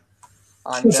 5.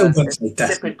 And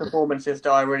different performances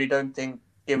that I really don't think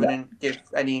give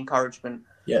any encouragement.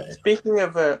 Yeah. Speaking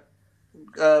of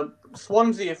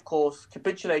Swansea, of course,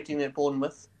 capitulating at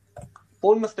Bournemouth.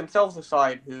 Bournemouth themselves a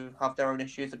side who have their own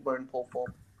issues and were in poor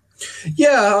form.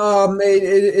 Yeah,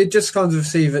 it just kind of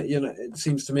see that, it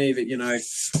seems to me that,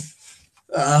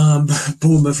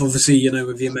 Bournemouth, obviously,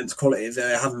 with the immense quality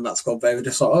they're having that squad, they were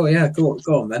just like, oh yeah, go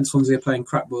on, then Swansea are playing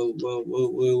crap. We'll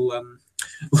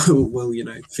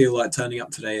feel like turning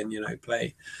up today and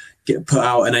get put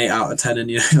out an 8 out of 10, and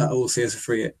that will see us a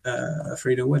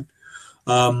 3-0 win.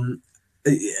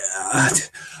 I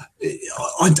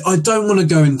don't want to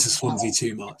go into Swansea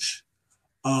too much.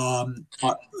 I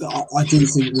do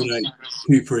think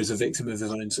Cooper is a victim of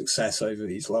his own success over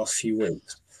these last few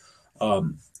weeks.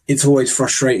 It's always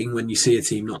frustrating when you see a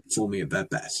team not performing at their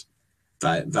best.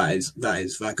 That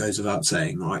goes without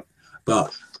saying, right?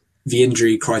 But the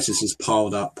injury crisis has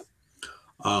piled up.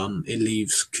 It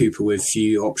leaves Cooper with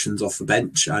few options off the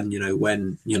bench, and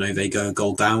when they go a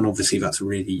goal down, obviously that's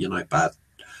really bad.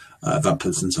 That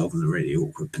puts themselves in a really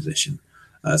awkward position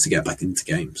to get back into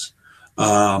games.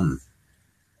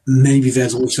 Maybe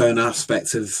there's also an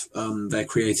aspect of their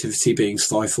creativity being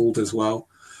stifled as well.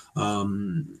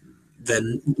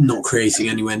 They're not creating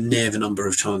anywhere near the number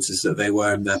of chances that they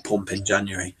were in their pomp in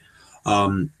January.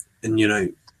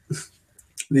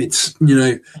 It's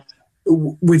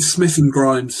with Smith and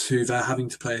Grimes, who they're having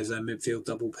to play as their midfield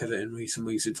double pivot in recent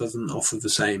weeks, it doesn't offer the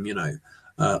same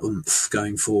oomph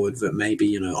going forward that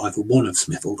maybe either one of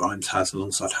Smith or Grimes has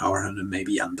alongside Howard and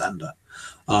maybe Yandanda.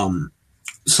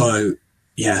 So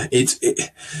yeah,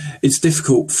 it's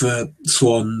difficult for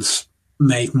Swans,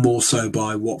 made more so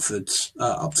by Watford's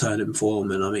upturn in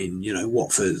form. And I mean,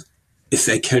 Watford, if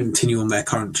they continue on their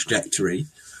current trajectory,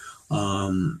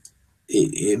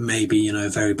 it may be a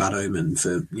very bad omen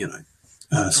for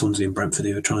Swansea and Brentford,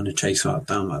 who are trying to chase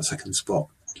down that second spot.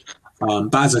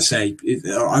 But as I say,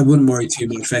 I wouldn't worry too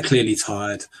much. They're clearly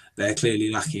tired. They're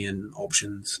clearly lacking in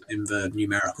options in the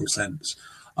numerical sense.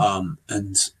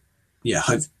 And yeah,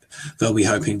 they'll be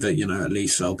hoping that at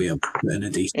least they'll be able to put in a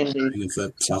decent showing of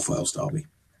the South Wales derby.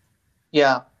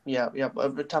 Yeah.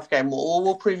 A tough game.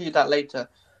 We'll preview that later.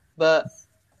 But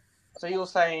so you're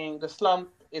saying the slump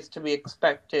is to be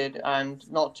expected and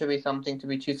not to be something to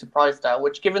be too surprised at,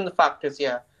 which, given the factors,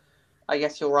 I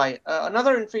guess you're right.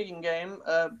 Another intriguing game,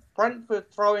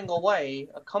 Brentford throwing away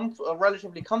a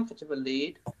relatively comfortable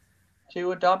lead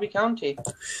to a Derby County.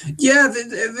 Yeah,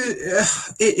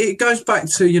 it goes back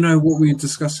to what we were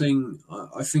discussing,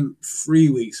 I think 3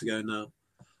 weeks ago now,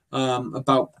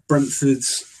 about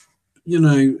Brentford's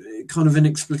kind of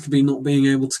inexplicably not being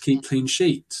able to keep clean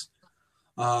sheets.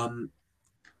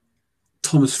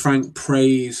 Thomas Frank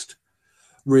praised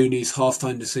Rooney's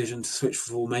halftime decision to switch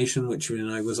formation, which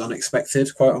was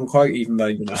unexpected, quote unquote, even though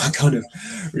I kind of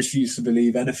refuse to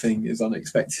believe anything is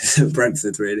unexpected at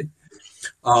Brentford, really.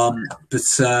 But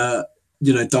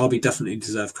Derby definitely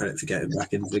deserve credit for getting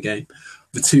back into the game.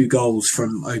 The 2 goals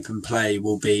from open play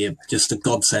will be just a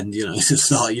godsend, to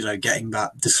start, getting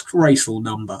that disgraceful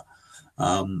number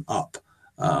up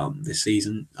this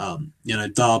season.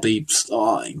 Derby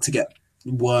starting to get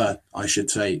were, I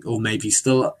should say, or maybe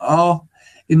still are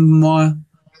in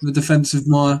the defensive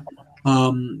mire.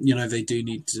 They do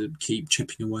need to keep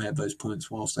chipping away at those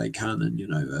points whilst they can, and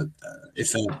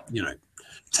if they're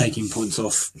taking points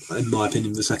off, in my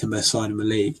opinion, the second best side in the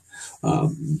league,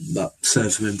 that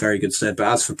serves them in very good stead. But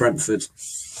as for Brentford,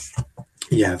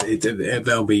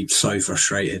 they'll be so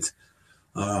frustrated.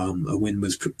 A win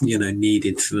was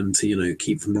needed for them to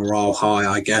keep the morale high,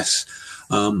 I guess.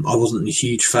 I wasn't a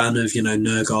huge fan of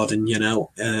Nørgaard and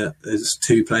Janelt as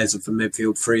 2 players of the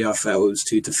midfield 3. I felt it was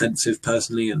too defensive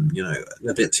personally, and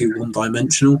a bit too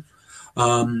one-dimensional.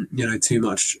 Too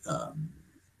much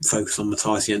focus on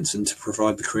Matthias Jensen to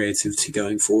provide the creativity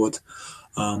going forward.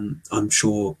 I'm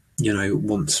sure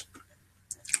once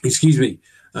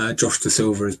Josh Da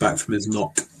Silva is back from his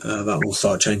knock, that will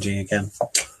start changing again.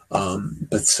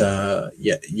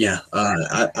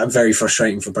 Very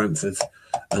frustrating for Brentford,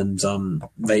 and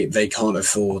they can't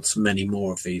afford many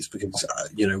more of these because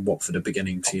Watford are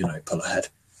beginning to pull ahead.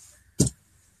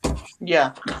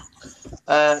 Yeah,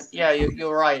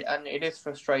 you're right, and it is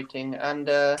frustrating. And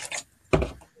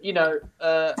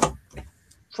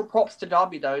props to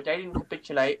Derby though; they didn't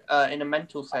capitulate in a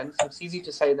mental sense. It's easy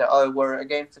to say that we're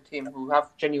against a team who have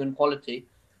genuine quality,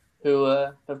 who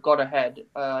have got ahead.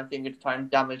 I think it's time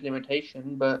damage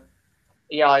limitation, but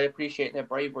yeah, I appreciate their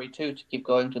bravery too to keep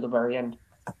going to the very end.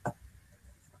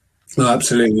 No,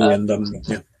 absolutely,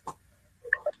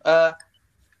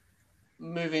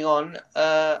 moving on,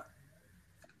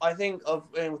 I think of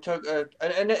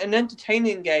an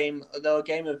entertaining game, though a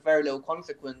game of very little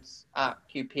consequence at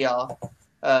QPR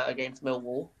against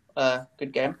Millwall.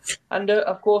 Good game, and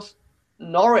of course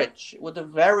Norwich with a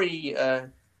very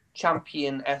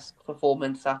champion-esque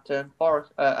performance at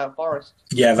Forest.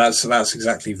 Yeah, that's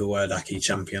exactly the word, Aki,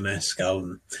 champion-esque.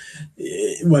 When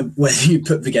you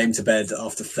put the game to bed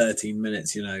after 13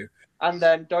 minutes, and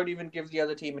then don't even give the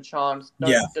other team a chance.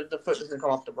 Yeah. The foot doesn't come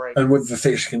off the break. And with the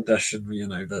fixture congestion,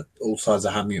 that all sides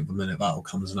are having at the minute, that will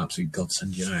come as an absolute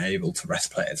godsend, able to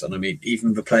rest players. And I mean,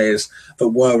 even the players that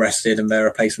were rested and their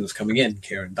replacements coming in,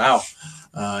 Kieran Dow,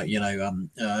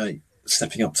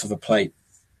 stepping up to the plate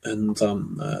and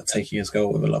taking his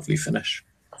goal with a lovely finish.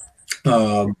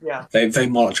 They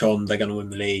march on, they're going to win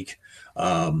the league.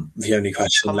 The only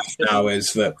question left now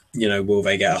is that, will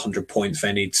they get 100 points?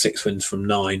 They need 6 wins from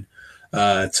 9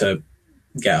 to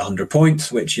get 100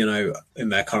 points, which, in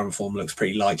their current form looks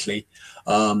pretty likely.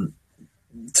 To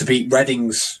beat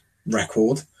Reading's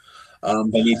record,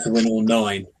 they need to win all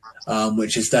 9,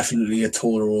 which is definitely a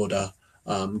taller order,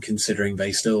 considering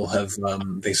they still have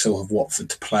Watford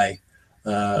to play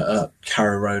at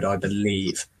Carrow Road, I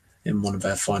believe, in one of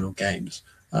their final games.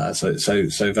 So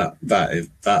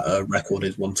that record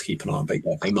is one to keep an eye on. But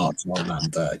yeah, they march on,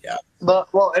 and yeah. But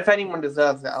if anyone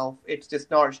deserves it, Alf, it's this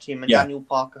Norwich team and Daniel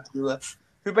Parker,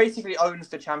 who basically owns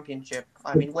the championship.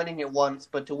 I mean, winning it once,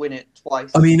 but to win it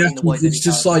twice. I mean, it's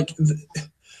just like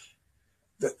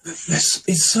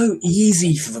it's so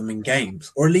easy for them in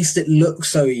games, or at least it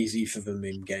looks so easy for them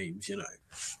in games.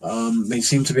 They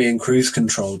seem to be in cruise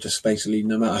control, just basically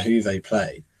no matter who they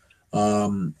play.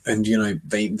 And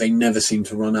they never seem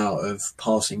to run out of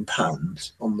passing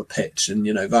patterns on the pitch, and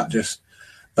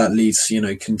that leads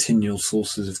to continual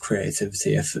sources of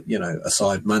creativity if a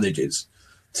side manages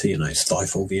to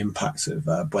stifle the impacts of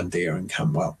Buendia and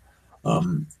Campbell.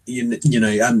 And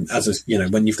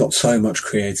when you've got so much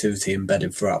creativity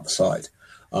embedded throughout the side,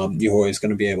 you're always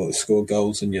going to be able to score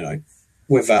goals. And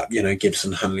with that,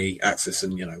 Gibson, Hanley, Axis,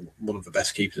 and one of the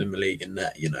best keepers in the league in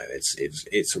net.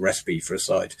 It's a recipe for a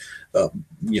side that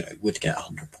would get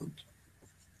 100 points.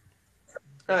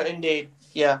 Indeed,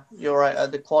 yeah, you're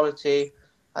right. The quality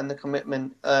and the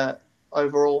commitment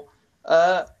overall.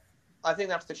 I think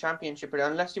that's the championship.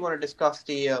 Unless you want to discuss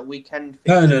the weekend.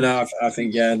 No. I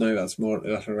think that's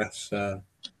a rest.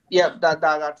 Yeah,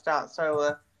 that's that.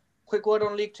 So. Quick word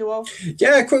on League 2, Al?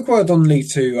 Yeah, quick word on League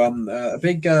 2. A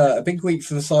big week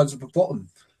for the sides of the bottom.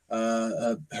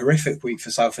 A horrific week for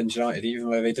Southend United, even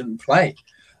though they didn't play.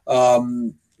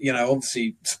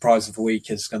 Obviously, surprise of the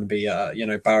week is going to be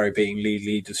Barrow beating league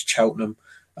leaders Cheltenham.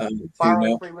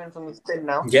 Barrow 3 wins on the spin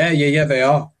now. Yeah, they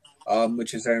are,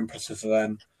 which is very impressive for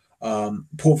them.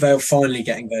 Port Vale finally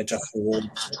getting their just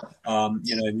rewards.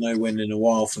 No win in a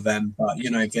while for them, but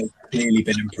they've clearly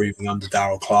been improving under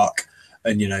Darrell Clark.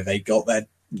 And they got their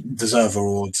deserve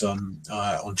awards on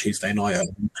Tuesday night.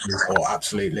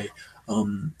 Absolutely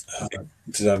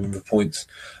deserving the points.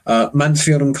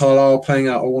 Mansfield and Carlisle playing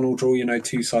out a 1-1 draw.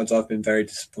 Two sides I've been very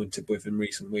disappointed with in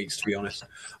recent weeks, to be honest.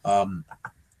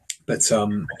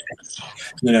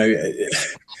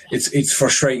 It's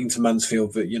frustrating to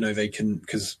Mansfield that they can,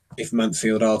 because if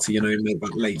Mansfield are to make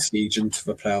that late siege into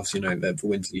the playoffs, the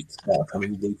wins need to start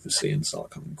coming ruthlessly and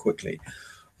start coming quickly.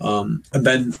 And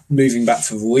then moving back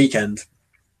to the weekend,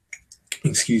 I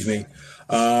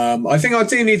think I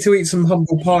do need to eat some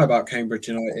humble pie about Cambridge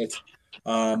United.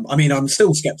 I'm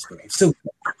still sceptical. I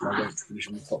won't finish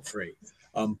in the top 3.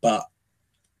 But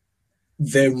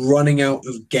they're running out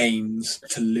of games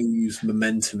to lose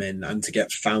momentum in and to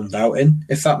get found out in,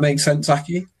 if that makes sense,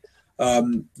 Aki.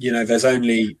 There's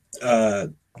only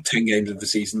 10 games of the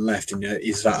season left, and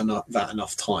is that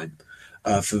enough time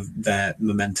for their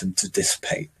momentum to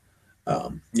dissipate?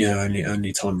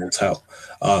 Only time will tell.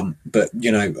 But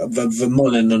the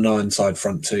Mullen and Ironside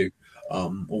front two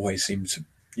always seem to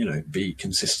be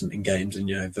consistent in games, and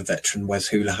the veteran Wes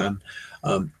Houlihan,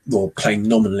 playing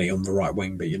nominally on the right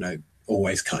wing, but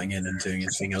always cutting in and doing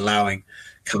his thing, allowing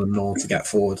Callum Nowell to get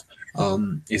forward,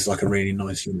 is like a really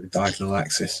nice diagonal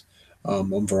axis on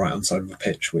the right hand side of the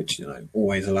pitch, which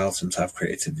always allows them to have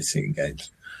creativity in games.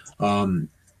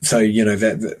 So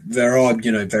there are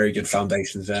very good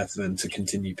foundations there for them to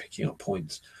continue picking up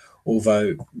points.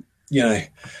 Although 12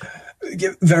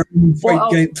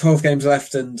 games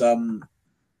left, and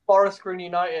Forest Green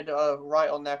United are right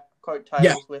on their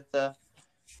coattails with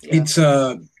It's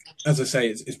as I say,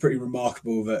 it's pretty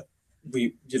remarkable that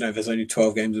there's only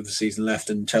 12 games of the season left,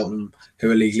 and Cheltenham, who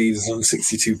are league leaders, on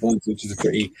 62 points, which is a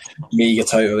pretty meagre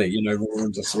total. That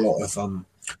reminds us a lot of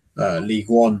League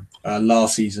One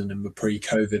last season in the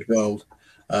pre-COVID world,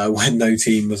 when no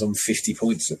team was on 50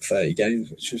 points at 30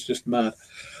 games, which was just mad.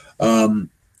 We'll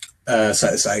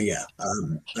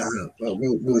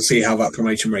see how that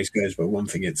promotion race goes. But one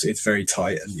thing, it's very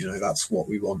tight, and that's what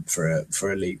we want for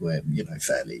a league where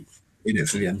fair league. in it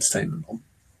for the entertainment.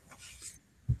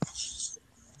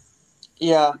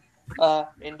 Yeah,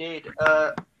 indeed.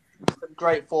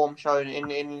 Great form shown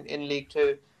in League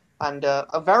Two, and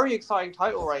a very exciting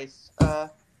title race.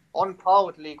 On par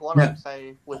with League One, Yeah. I'd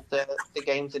say, with the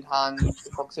games in hand, the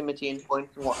proximity in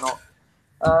points and whatnot.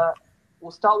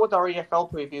 We'll start with our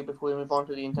EFL preview before we move on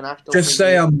to the international. Just preview.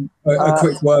 say a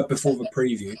quick word before the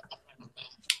preview.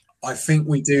 I think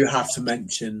we do have to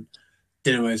mention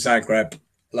Dinamo Zagreb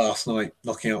last night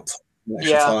knocking out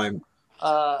extra time.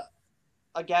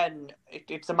 Again,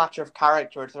 it's a matter of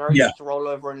character. It's a very just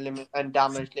rollover and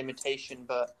damage limitation.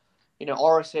 But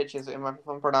Orisic is, if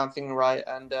I'm pronouncing right,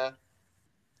 and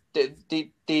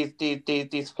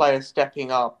these players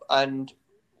stepping up and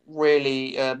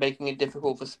really making it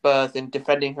difficult for Spurs in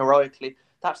defending heroically.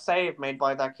 That save made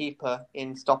by that keeper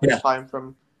in stoppage time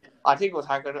from, I think it was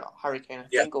Harry Kane, I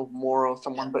think, or Moore or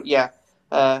someone. But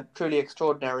truly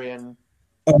extraordinary. And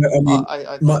I mean,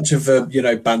 much of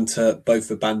the banter, both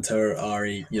the banter,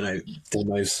 Ari,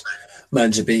 Dinamo's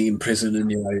manager being in prison,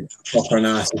 and proper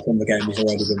analysis on the game has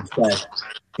already been said.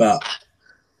 But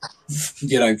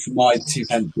for my 2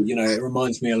 pence, it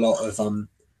reminds me a lot of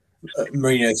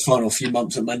Mourinho's final few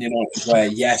months at Man United,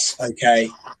 where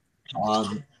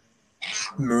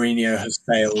Mourinho has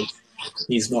failed,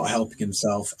 he's not helping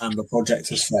himself, and the project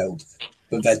has failed.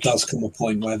 But there does come a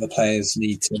point where the players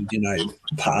need to,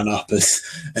 pattern up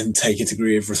and take a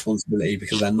degree of responsibility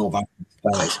because they're not that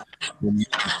players.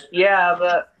 Yeah,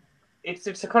 but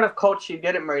it's a kind of culture you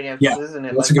get at Mourinho, isn't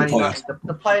it? That's a good point.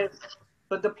 The players,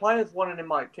 but the players wanted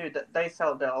him out too. That they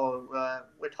felt that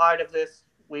we're tired of this.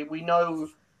 We know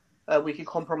we can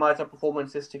compromise our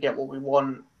performances to get what we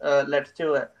want. Let's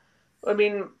do it. I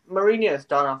mean, Mourinho's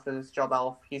done after this job,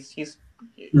 Alf. He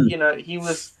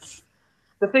was.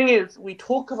 The thing is, we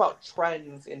talk about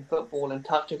trends in football and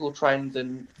tactical trends,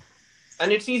 and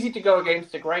it's easy to go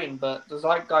against the grain. But the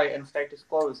zeitgeist and status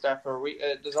quo is there for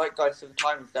the zeitgeist of the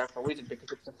time is there for a reason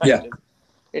because it's effective. Yeah.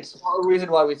 It's a reason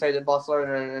why we say that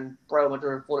Barcelona and Real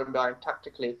Madrid have fallen behind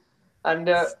tactically. And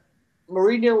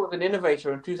Mourinho was an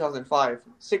innovator in 2005.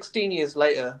 16 years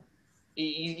later,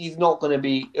 he's not going to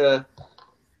be,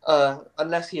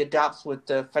 unless he adapts with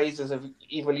the phases of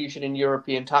evolution in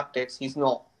European tactics, he's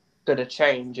not going to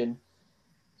change. And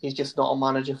he's just not a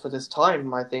manager for this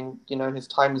time. I think, his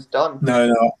time is done.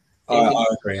 No, I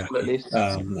agree. At least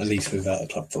with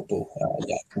club football.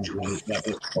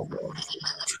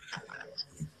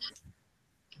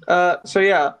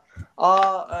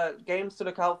 Our games to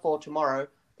look out for tomorrow.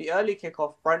 The early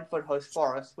kickoff, Brentford host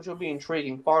Forest, which will be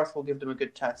intriguing. Forest will give them a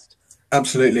good test.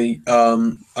 Absolutely.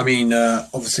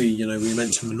 Obviously, we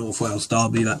mentioned the North Wales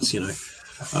derby. That's,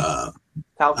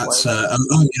 South Wales. South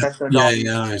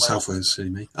Wales, silly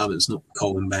me. It's not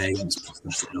Colwyn Bay against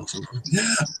Preston or something.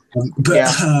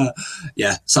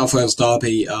 South Wales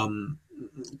derby.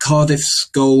 Cardiff's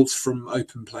goals from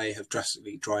open play have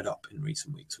drastically dried up in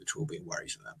recent weeks, which will be a worry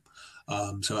for them.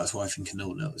 So that's why I think a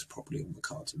 0-0 is probably on the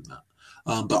cards in that.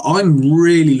 But I'm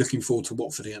really looking forward to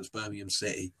Watford against Birmingham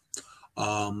City.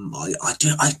 I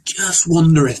just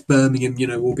wonder if Birmingham,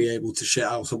 will be able to shit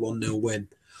out a 1-0 win.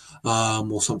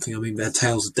 Or something. I mean, their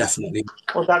tails are definitely.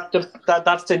 Well,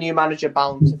 that's the new manager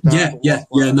bounce.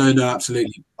 No,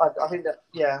 absolutely. I think that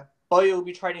Boyle will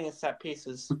be training in set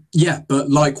pieces. Yeah, but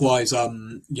likewise,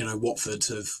 Watford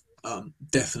have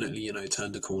definitely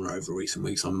turned a corner over recent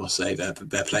weeks. I must say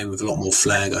they're playing with a lot more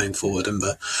flair going forward, and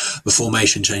the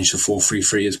formation change to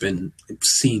 4-3-3 has been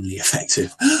obscenely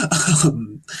effective.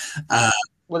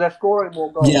 Well, they're scoring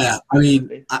more goals. Yeah, I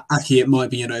mean, Aki, it might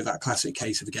be, that classic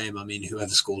case of a game. I mean,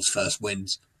 whoever scores first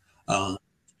wins. Well,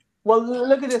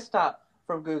 look at this stat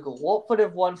from Google. Watford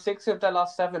have won 6 of their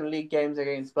last 7 league games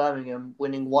against Birmingham,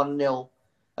 winning 1-0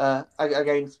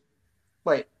 against...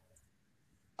 Wait.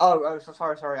 Oh,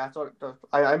 sorry. I thought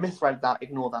I misread that.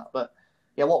 Ignore that. But,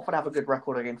 Watford have a good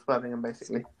record against Birmingham,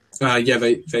 basically. They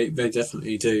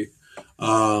definitely do.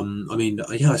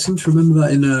 I seem to remember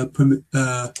that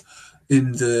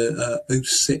in the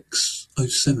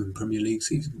 06-07 Premier League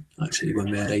season, actually, when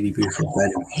we had AD Booth.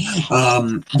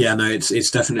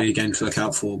 It's definitely a game to look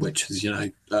out for, which is,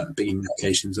 big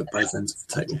implications at both ends of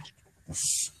the table.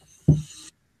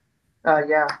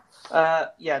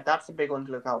 That's a big one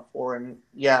to look out for, and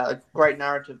a great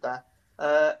narrative there.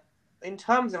 In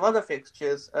terms of other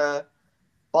fixtures,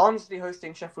 Barnsley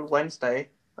hosting Sheffield Wednesday,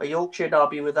 a Yorkshire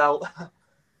derby without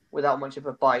much of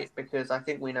a bite, because I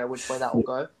think we know which way that will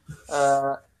go.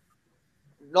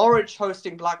 Norwich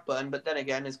hosting Blackburn, but then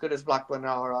again, as good as Blackburn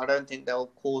are, I don't think they'll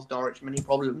cause Norwich many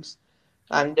problems.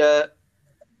 And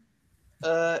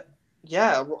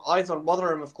yeah, eyes on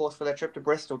Rotherham, of course, for their trip to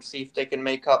Bristol to see if they can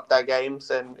make up their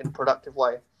games in a productive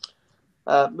way.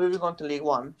 Moving on to League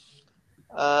One.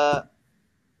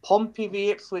 Pompey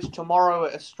v Ipswich tomorrow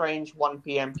at a strange 1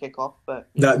 p.m. kickoff, but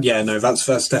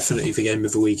that's definitely the game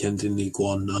of the weekend in League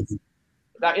One.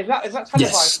 is that televised?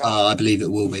 Yes, I believe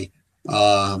it will be.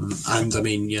 And I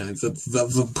mean,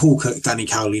 the Paul Cook, Danny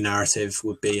Cowley narrative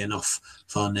would be enough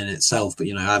fun in itself, but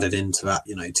added into that,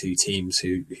 two teams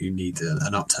who need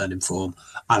an upturn in form,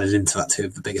 added into that two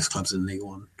of the biggest clubs in League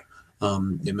One.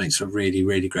 It makes a really,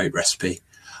 really great recipe.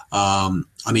 I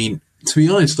mean, to be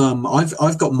honest,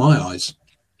 I've got my eyes,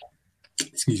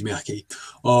 excuse me, Aki,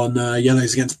 on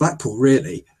Yellows against Blackpool.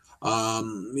 Really,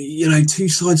 two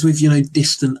sides with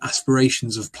distant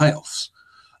aspirations of playoffs.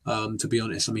 To be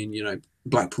honest, I mean,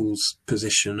 Blackpool's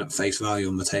position at face value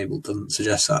on the table doesn't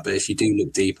suggest that. But if you do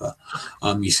look deeper,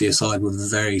 you see a side with a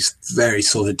very, very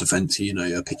solid defence,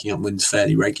 are picking up wins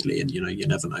fairly regularly, and, you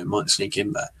never know, might sneak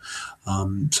in there.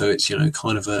 So it's,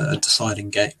 kind of a deciding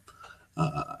game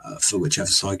for whichever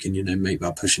side can, make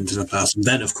that push into the playoffs. And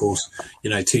then, of course,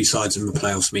 two sides in the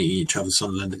playoffs meeting each other,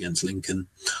 Sunderland against Lincoln.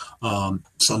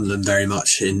 Sunderland very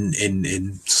much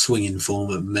in swinging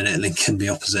form at the minute, Lincoln the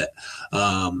opposite.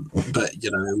 But,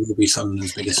 it will be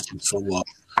Sunderland's biggest for a while.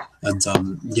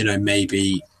 And,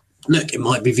 maybe, look, it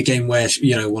might be the game where,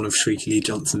 one of Shrieky Lee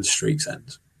Johnson's streaks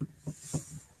ends.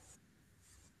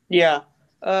 Yeah.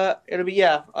 I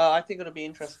think it'll be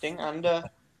interesting. And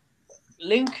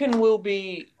Lincoln will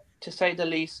be, to say the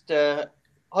least,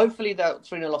 hopefully that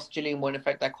 3-0 loss to Gillingham won't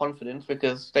affect their confidence,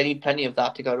 because they need plenty of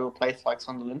that to go to a place like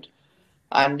Sunderland.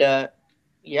 And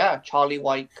Charlie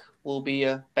Wyke will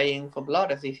be baying for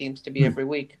blood, as he seems to be every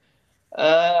week.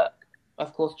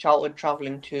 Of course, Charlton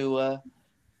travelling to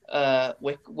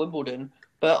Wimbledon.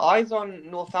 But eyes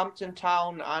on Northampton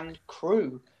Town and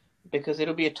Crewe, because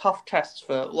it'll be a tough test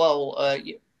for,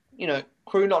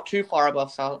 Crewe not too far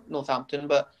above Northampton,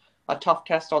 but a tough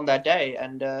test on their day,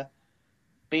 and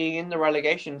being in the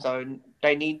relegation zone,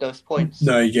 they need those points.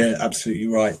 No, yeah, absolutely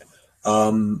right.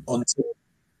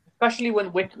 Especially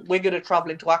when Wigan are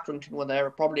travelling to Accrington, when they're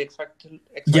probably expected.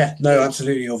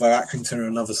 Absolutely. Although Accrington are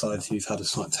another side who've had a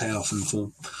slight tail off in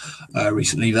form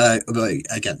recently. But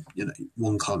again,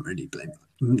 one can't really blame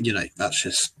them. That's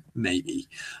just maybe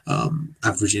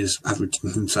averaged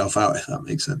himself out, if that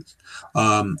makes sense.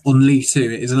 On League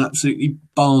Two, it is an absolutely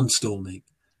barnstorming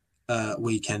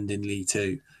weekend in League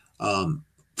Two.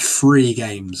 3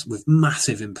 games with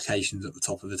massive implications at the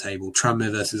top of the table: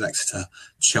 Tranmere versus Exeter,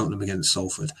 Cheltenham against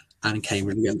Salford, and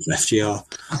Cambridge against FGR.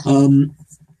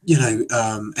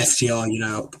 FGR,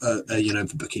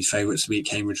 the bookies' favourites to beat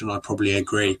Cambridge, and I probably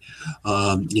agree.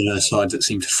 A side that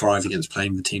seem to thrive against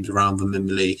playing the teams around them in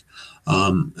the league,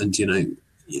 and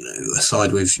a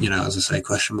side with, as I say,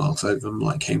 question marks over them,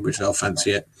 like Cambridge, they'll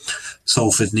fancy it.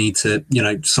 Salford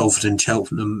Salford and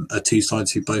Cheltenham are two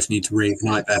sides who both need to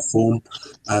reignite their form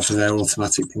for their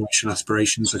automatic promotion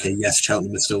aspirations. Okay, yes,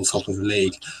 Cheltenham is still top of the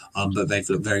league, but they've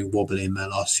looked very wobbly in their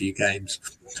last few games.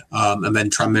 And then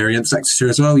Tranmere against Exeter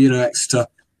as well. Exeter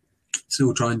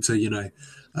still trying to,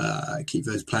 keep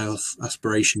those playoff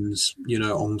aspirations,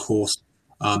 on course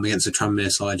against the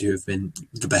Tranmere side, who have been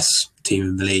the best team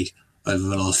in the league over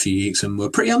the last few weeks, and were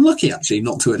pretty unlucky actually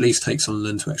not to at least take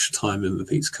Sunderland to extra time in the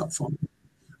Pizza Cup final.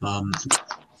 To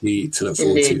look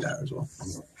forward to there as well.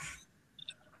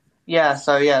 Yeah,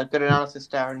 so good analysis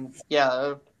there, and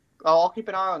I'll keep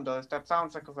an eye on those. That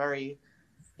sounds like a very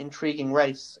intriguing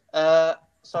race.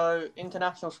 So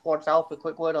international squads, Alf, a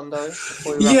quick word on those.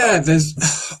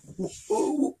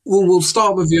 We'll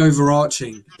start with the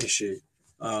overarching issue,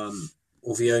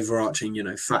 or the overarching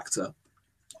factor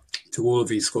to all of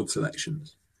these squad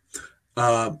selections.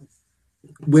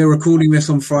 We're recording this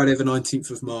on Friday the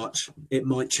 19th of March. It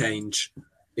might change.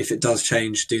 If it does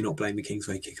change, do not blame the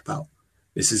Kingsway Kickabout.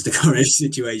 This is the current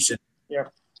situation. Yeah.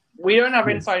 We don't have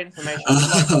inside information.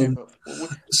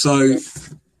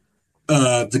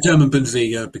 The German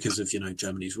Bundesliga, because of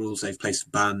Germany's rules, they've placed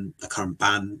a current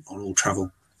ban on all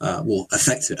travel, an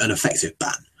effective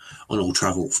ban on all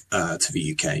travel to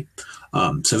the UK.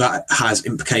 So that has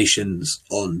implications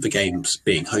on the games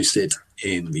being hosted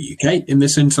in the UK in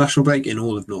this international break, in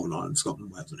all of Northern Ireland,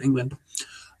 Scotland, Wales and England.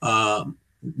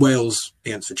 Wales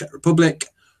against the Czech Republic,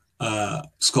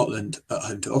 Scotland at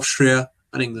home to Austria,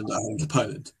 and England at home to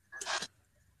Poland.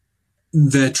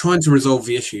 They're trying to resolve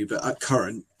the issue, but at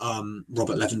current,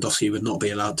 Robert Lewandowski would not be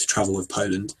allowed to travel with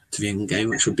Poland to the England game,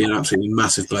 which would be an absolutely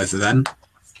massive blow for them.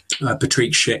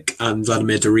 Patrick Schick and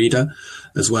Vladimir Darida,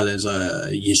 as well as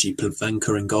Jiří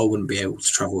Plavlenka in goal, wouldn't be able to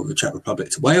travel with the Czech Republic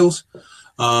to Wales.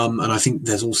 And I think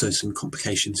there's also some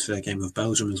complications for their game with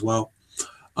Belgium as well.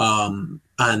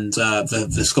 And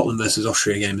the Scotland versus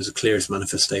Austria game is the clearest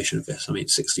manifestation of this. I mean,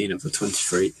 16 of the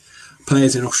 23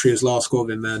 players in Austria's last squad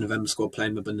in their November squad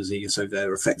playing the Bundesliga, so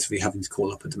they're effectively having to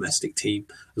call up a domestic team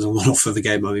as a one-off for the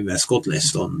game. I mean, their squad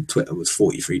list on Twitter was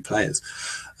 43 players,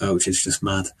 which is just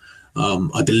mad.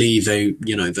 I believe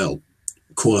they'll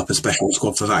call up a special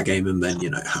squad for that game and then,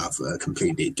 have a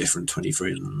completely different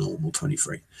 23 than the normal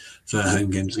 23 for home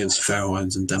games against the Faroe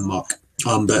Islands and Denmark.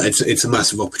 But it's a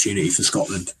massive opportunity for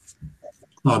Scotland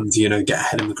to, get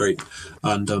ahead in the group,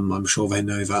 and I'm sure they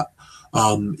know that.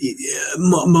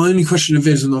 My only question of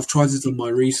is, and I've tried to do my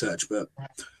research, but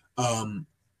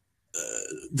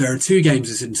there are 2 games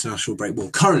this international break. Well,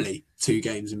 currently 2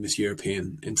 games in this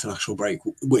European international break,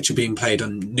 which are being played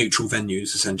on neutral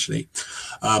venues, essentially.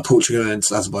 Portugal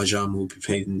against Azerbaijan will be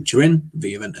played in Turin,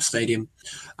 the Juventus Stadium,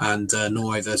 and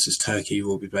Norway versus Turkey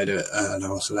will be played at La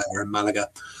Rosaleda in Malaga.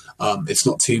 It's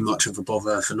not too much of a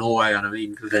bother for Norway, and I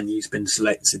mean, the venue's been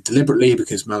selected deliberately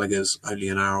because Malaga's only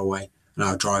an hour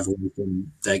drive away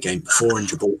from their game before in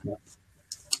Gibraltar.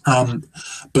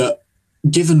 But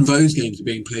given those games are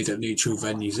being played at neutral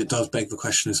venues, it does beg the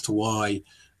question as to why,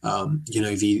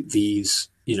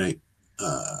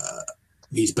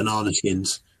 these banana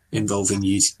skins involving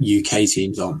UK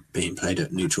teams aren't being played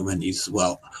at neutral venues as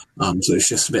well. So it's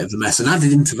just a bit of a mess. And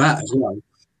added into that as well,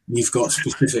 you've got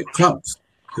specific clubs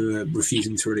who are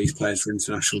refusing to release players for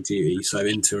international duty. So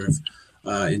Inter,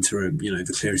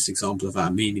 the clearest example of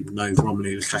that, meaning no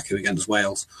Romelu Lukaku against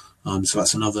Wales. So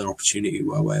that's another opportunity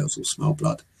where Wales will smell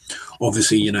blood.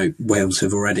 Obviously, Wales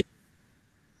have already.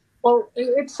 Well,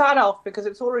 it's sad off because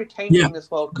it's already changing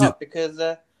this World Cup because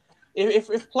if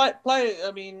it's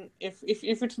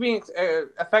being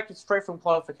affected straight from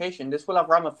qualification, this will have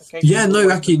ramifications. Yeah,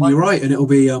 no, Aki, you're right, and it'll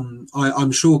be.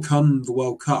 I'm sure come the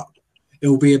World Cup, it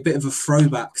will be a bit of a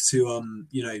throwback to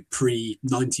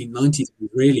pre-1990s,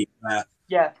 really.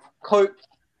 Yeah,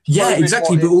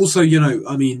 exactly. But also,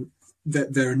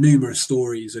 there are numerous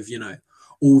stories of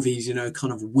all these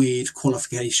kind of weird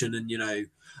qualification and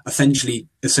essentially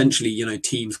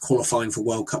teams qualifying for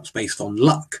World Cups based on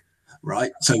luck,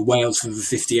 right? So Wales for the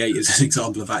 58 is an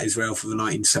example of that. Israel for the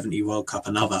 1970 World Cup,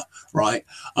 another, right?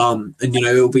 And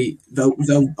it'll be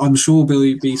I'm sure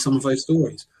there'll be some of those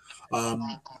stories.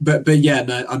 But yeah,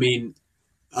 no, I mean,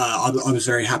 I was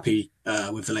very happy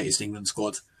with the latest England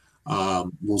squad.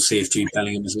 We'll see if Jude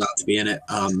Bellingham is allowed to be in it.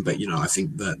 But I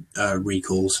think that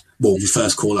the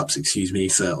first call-ups,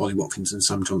 for Ollie Watkins and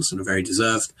Sam Johnson are very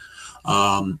deserved.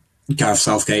 Gareth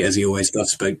Southgate, as he always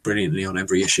does, spoke brilliantly on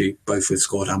every issue, both with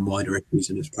squad and wider issues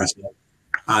in his press.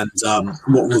 And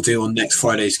what we'll do on next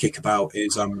Friday's Kickabout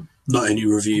is not only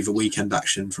review the weekend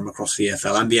action from across the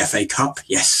EFL and the FA Cup.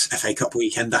 Yes, FA Cup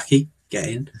weekend, Aki, get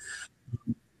in.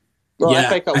 Well, yeah,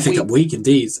 FA Cup week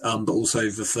indeed, but also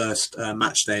the first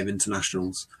match day of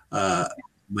internationals,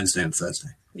 Wednesday and Thursday.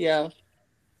 Yeah.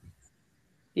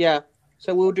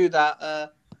 So we'll do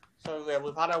that.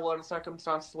 We've had our world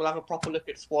circumstances. We'll have a proper look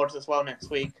at squads as well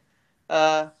next week.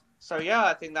 I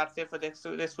think that's it for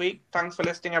this week. Thanks for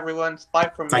listening, everyone. Bye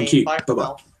from me. Thank you. Bye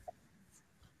Bye-bye.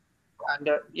 And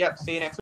see you next week.